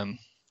on them.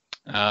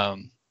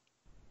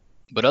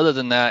 But other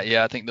than that,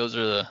 I think those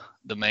are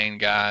the main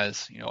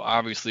guys.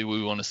 Obviously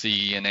we want to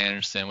see Ian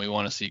Anderson, we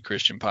want to see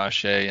Christian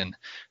Pache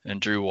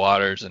and Drew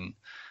Waters, and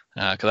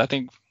because I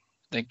think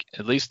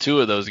at least two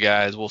of those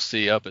guys we'll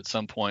see up at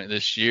some point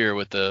this year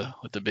with the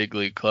big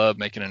league club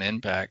making an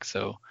impact.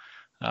 So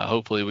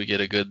hopefully we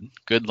get a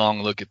good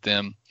long look at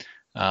them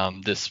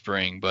this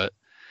spring. But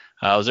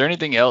is there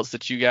anything else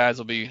that you guys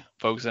will be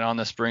focusing on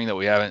this spring that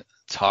we haven't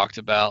talked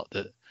about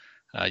that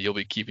you'll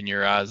be keeping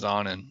your eyes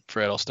on? And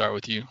Fred, I'll start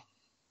with you.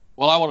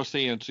 Well, I want to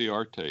see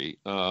Inciarte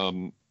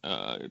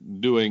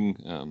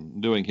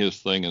doing his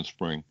thing in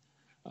spring.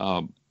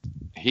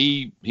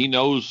 He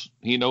knows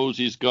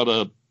he's got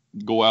to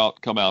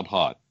come out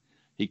hot.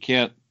 He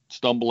can't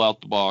stumble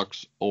out the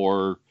box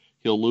or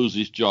he'll lose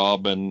his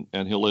job and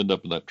he'll end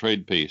up in that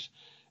trade piece.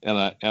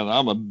 And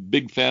I'm a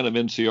big fan of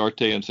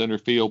Inciarte in center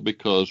field,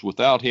 because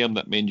without him,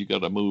 that means you got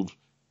to move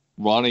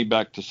Ronnie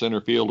back to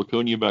center field,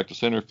 Acuna back to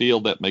center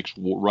field. That makes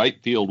right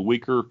field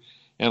weaker.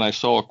 And I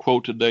saw a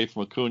quote today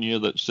from Acuna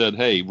that said,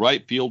 "Hey,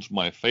 right field's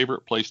my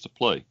favorite place to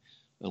play,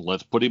 and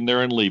let's put him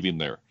there and leave him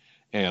there,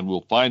 and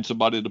we'll find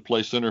somebody to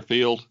play center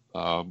field."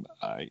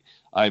 I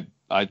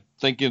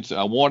think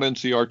I want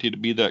Inciarte to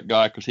be that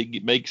guy, because he's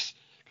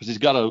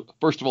got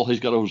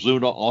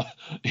Ozuna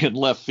in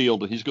left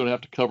field, and he's going to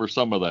have to cover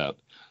some of that.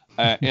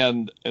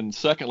 And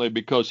secondly,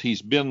 because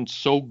he's been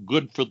so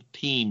good for the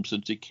team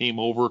since he came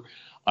over,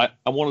 I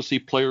want to see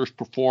players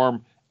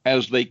perform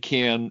as they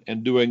can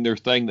and doing their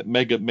thing that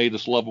made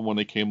us love them when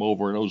they came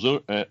over. And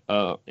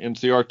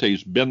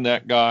Inciarte's been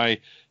that guy.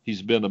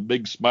 He's been a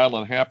big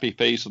smiling, happy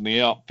face in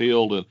the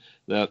outfield, and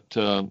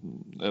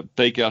that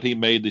fake out he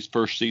made this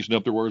first season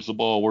up there, where's the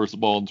ball,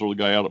 and throw the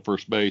guy out at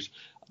first base.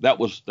 That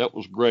was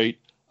great.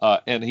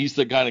 And he's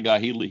the kind of guy,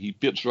 he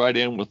fits right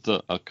in with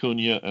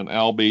Acuna and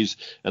Albies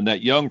and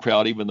that young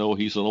crowd. Even though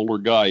he's an older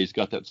guy, he's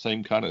got that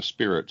same kind of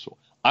spirit. So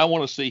I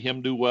want to see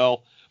him do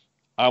well.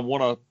 I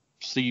want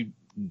to see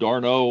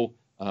d'Arnaud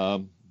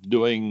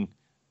doing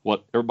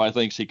what everybody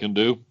thinks he can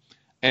do.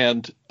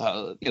 And,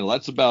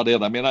 that's about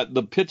it. I mean,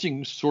 the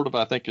pitching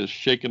I think is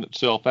shaking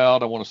itself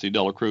out. I want to see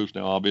De La Cruz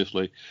now,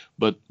 obviously.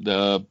 But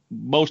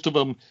most of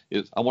them,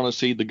 I want to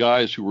see the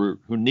guys who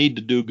need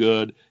to do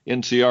good,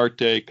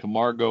 Inciarte,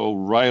 Camargo,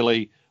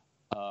 Riley,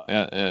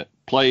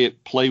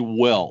 play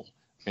well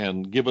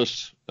and give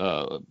us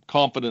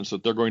confidence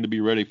that they're going to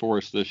be ready for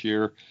us this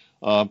year.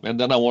 And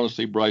then I want to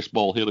see Bryce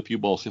Ball hit a few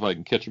balls, see if I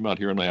can catch him out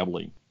here in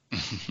Abilene.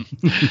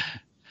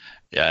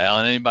 Yeah,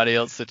 Alan, anybody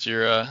else that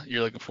you're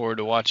looking forward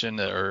to watching,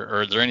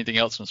 or is there anything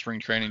else from spring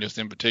training just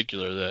in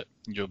particular that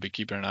you'll be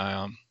keeping an eye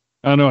on?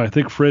 I know. I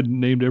think Fred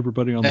named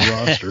everybody on the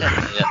roster.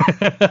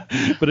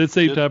 But at the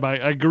same time, I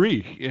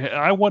agree.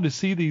 I want to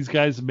see these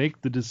guys make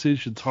the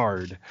decisions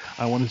hard.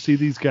 I want to see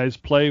these guys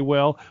play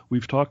well.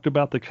 We've talked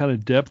about the kind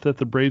of depth that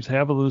the Braves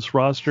have on this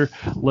roster.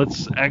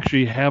 Let's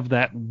actually have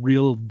that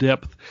real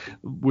depth,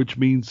 which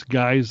means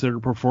guys that are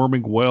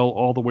performing well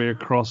all the way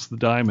across the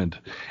diamond.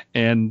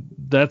 And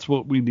that's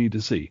what we need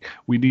to see.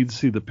 We need to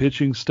see the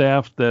pitching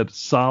staff that's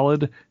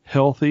solid,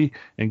 healthy,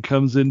 and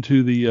comes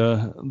into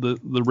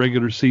the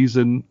regular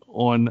season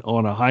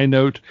on a high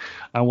note.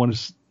 I want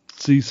to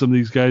see some of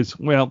these guys.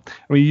 Well,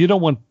 I mean, you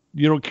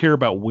don't care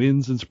about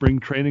wins in spring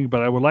training,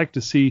 but I would like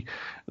to see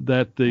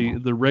that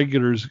the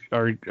regulars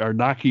are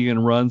knocking in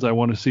runs. I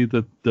want to see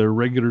that the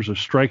regulars are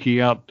striking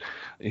out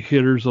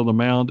hitters on the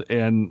mound,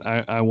 and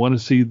I want to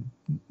see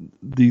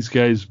these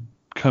guys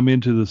come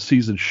into the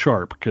season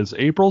sharp, because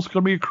April's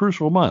going to be a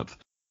crucial month.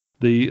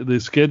 The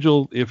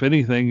schedule, if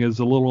anything, is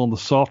a little on the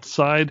soft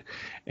side,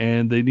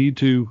 and they need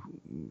to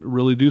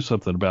really do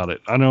something about it.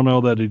 I don't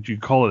know that you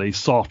call it a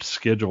soft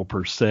schedule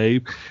per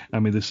se. I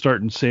mean, they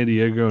start in San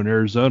Diego and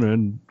Arizona,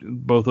 and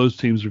both those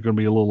teams are going to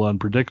be a little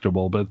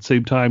unpredictable. But at the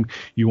same time,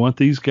 you want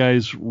these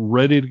guys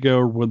ready to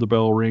go when the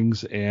bell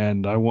rings,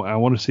 and I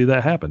want to see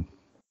that happen.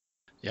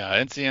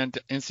 Yeah,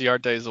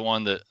 Inciarte is the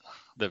one that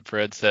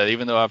Fred said,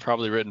 even though I've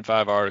probably written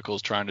 5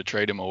 articles trying to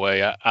trade him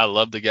away, I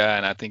love the guy,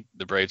 and I think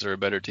the Braves are a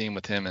better team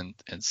with him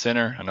in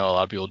center. I know a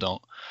lot of people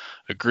don't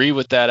agree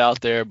with that out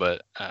there,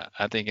 but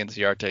I think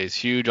Inciarte is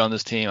huge on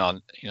this team.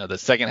 On the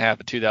second half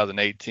of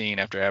 2018,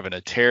 after having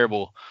a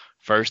terrible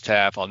first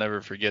half, I'll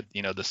never forget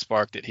the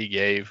spark that he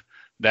gave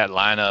that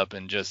lineup,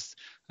 and just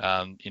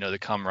the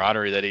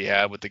camaraderie that he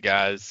had with the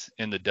guys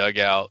in the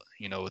dugout,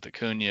 with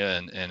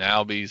Acuna and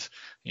Albies,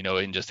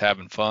 and just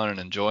having fun and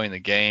enjoying the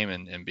game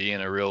and being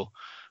a real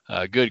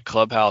good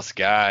clubhouse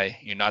guy.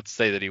 Not to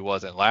say that he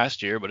wasn't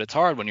last year, but it's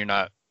hard when you're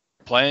not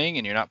playing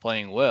and you're not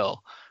playing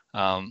well.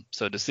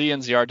 So to see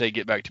Inciarte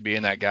get back to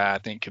being that guy, I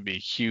think could be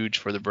huge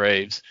for the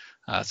Braves.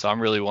 So I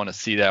really want to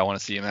see that. I want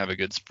to see him have a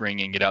good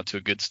spring and get out to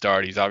a good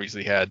start. He's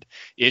obviously had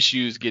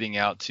issues getting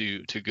out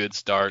to good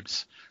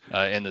starts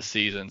in the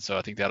season, so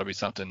I think that'll be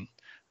something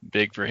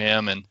big for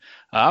him. And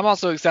I'm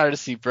also excited to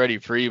see Freddie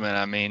Freeman.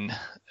 I mean,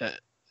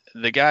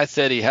 the guy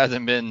said he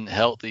hasn't been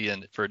healthy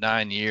for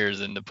 9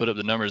 years, and to put up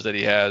the numbers that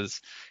he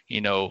has,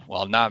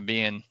 while not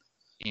being,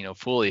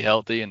 fully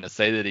healthy, and to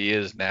say that he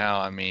is now,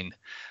 I mean,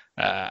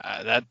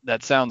 That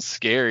sounds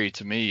scary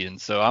to me,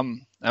 and so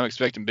I'm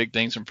expecting big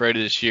things from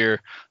Freddie this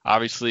year.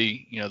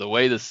 Obviously, the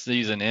way the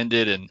season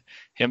ended and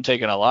him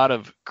taking a lot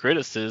of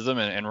criticism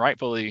and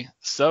rightfully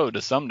so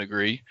to some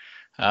degree.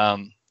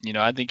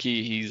 I think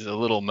he's a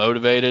little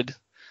motivated,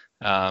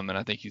 and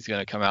I think he's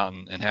going to come out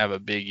and have a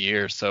big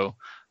year. So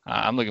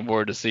I'm looking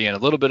forward to seeing a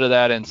little bit of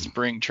that in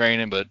spring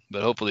training, but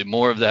hopefully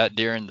more of that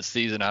during the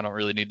season. I don't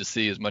really need to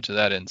see as much of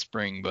that in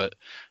spring, but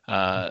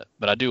I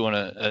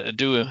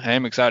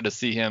am excited to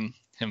see him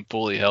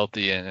fully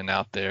healthy and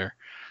out there.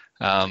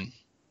 Let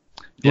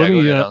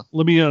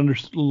me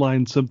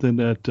underline something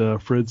that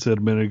Fred said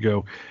a minute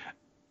ago.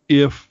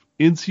 If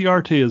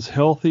Inciarte is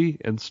healthy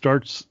and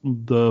starts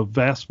the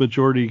vast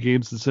majority of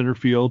games in center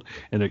field,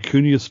 and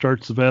Acuna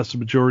starts the vast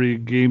majority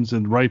of games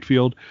in right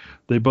field,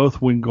 they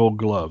both win Gold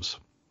Gloves.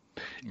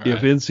 Right.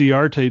 If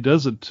Inciarte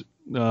doesn't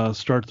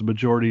start the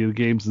majority of the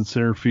games in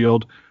center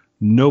field,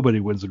 nobody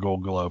wins a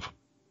Gold Glove.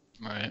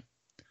 Right.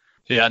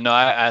 Yeah, no,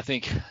 I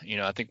think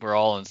we're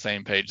all on the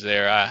same page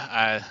there.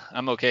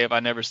 I'm okay if I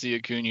never see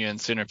Acuna in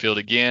center field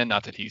again.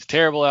 Not that he's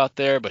terrible out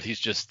there, but he's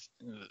just,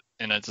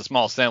 and it's a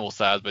small sample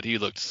size, but he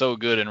looked so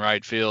good in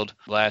right field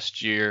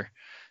last year,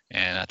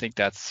 and I think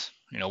that's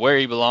where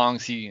he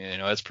belongs. He,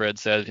 as Fred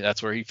said,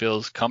 that's where he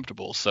feels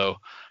comfortable. So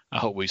I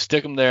hope we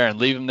stick him there and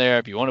leave him there.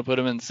 If you want to put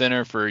him in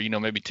center for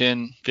maybe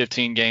 10,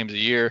 15 games a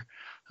year,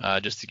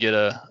 just to get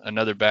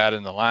another bat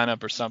in the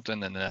lineup or something,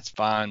 then that's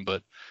fine.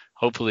 But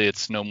hopefully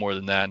it's no more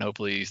than that, and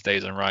hopefully he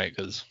stays in right,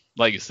 because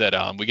like you said,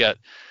 Alan, we got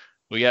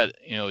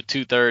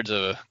 2/3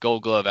 of a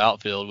Gold Glove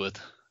outfield with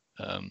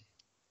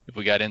if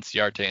we got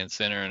Inciarte in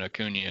center and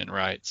Acuna in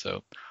right.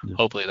 So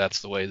hopefully that's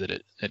the way that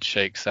it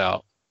shakes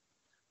out.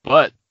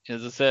 But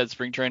as I said,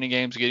 spring training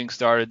games getting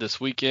started this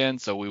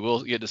weekend, so we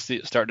will get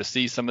to start to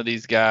see some of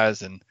these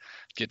guys and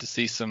get to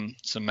see some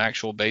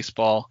actual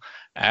baseball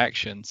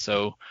action.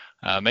 So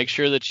make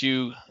sure that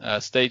you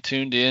stay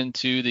tuned in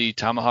to the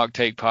Tomahawk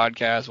Take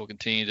podcast. We'll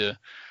continue to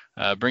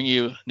bring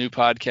you new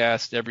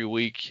podcasts every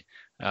week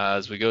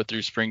as we go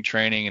through spring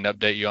training and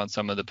update you on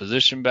some of the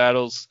position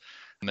battles.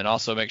 And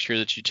also make sure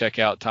that you check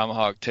out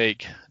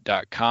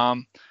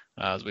tomahawktake.com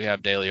as we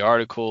have daily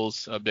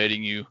articles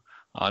updating you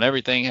on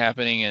everything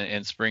happening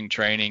in spring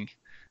training.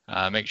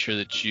 Make sure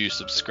that you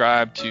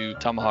subscribe to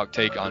Tomahawk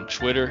Take on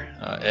Twitter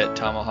at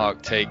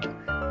Tomahawk Take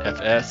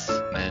FS.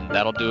 And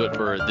that'll do it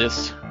for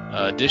this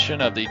edition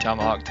of the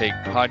Tomahawk Take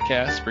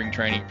podcast, spring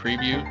training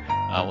preview.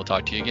 We'll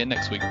talk to you again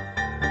next week.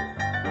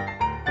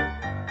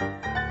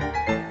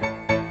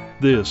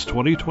 This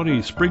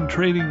 2020 Spring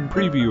Training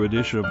Preview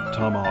edition of the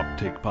Tomahawk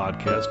Take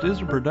podcast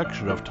is a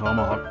production of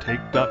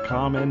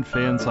TomahawkTake.com and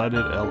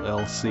Fansided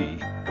LLC.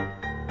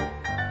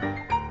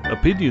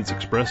 Opinions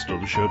expressed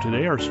on the show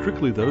today are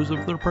strictly those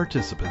of the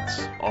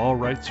participants. All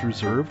rights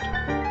reserved.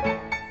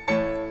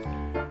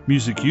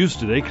 Music used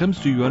today comes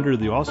to you under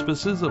the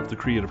auspices of the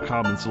Creative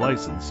Commons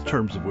license,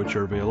 terms of which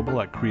are available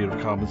at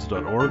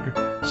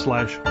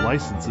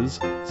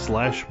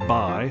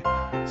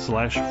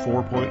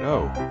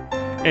creativecommons.org/licenses/by/4.0.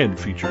 and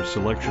features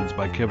selections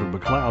by Kevin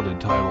MacLeod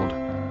entitled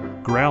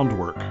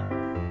Groundwork,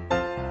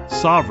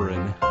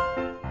 Sovereign,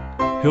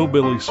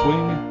 Hillbilly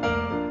Swing,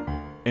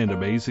 and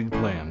Amazing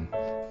Plan.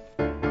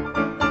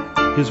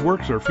 His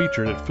works are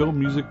featured at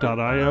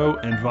filmmusic.io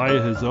and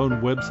via his own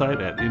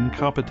website at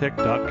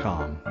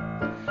incompetech.com.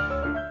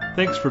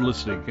 Thanks for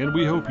listening, and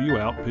we hope you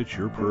outpitch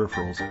your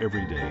peripherals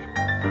every day.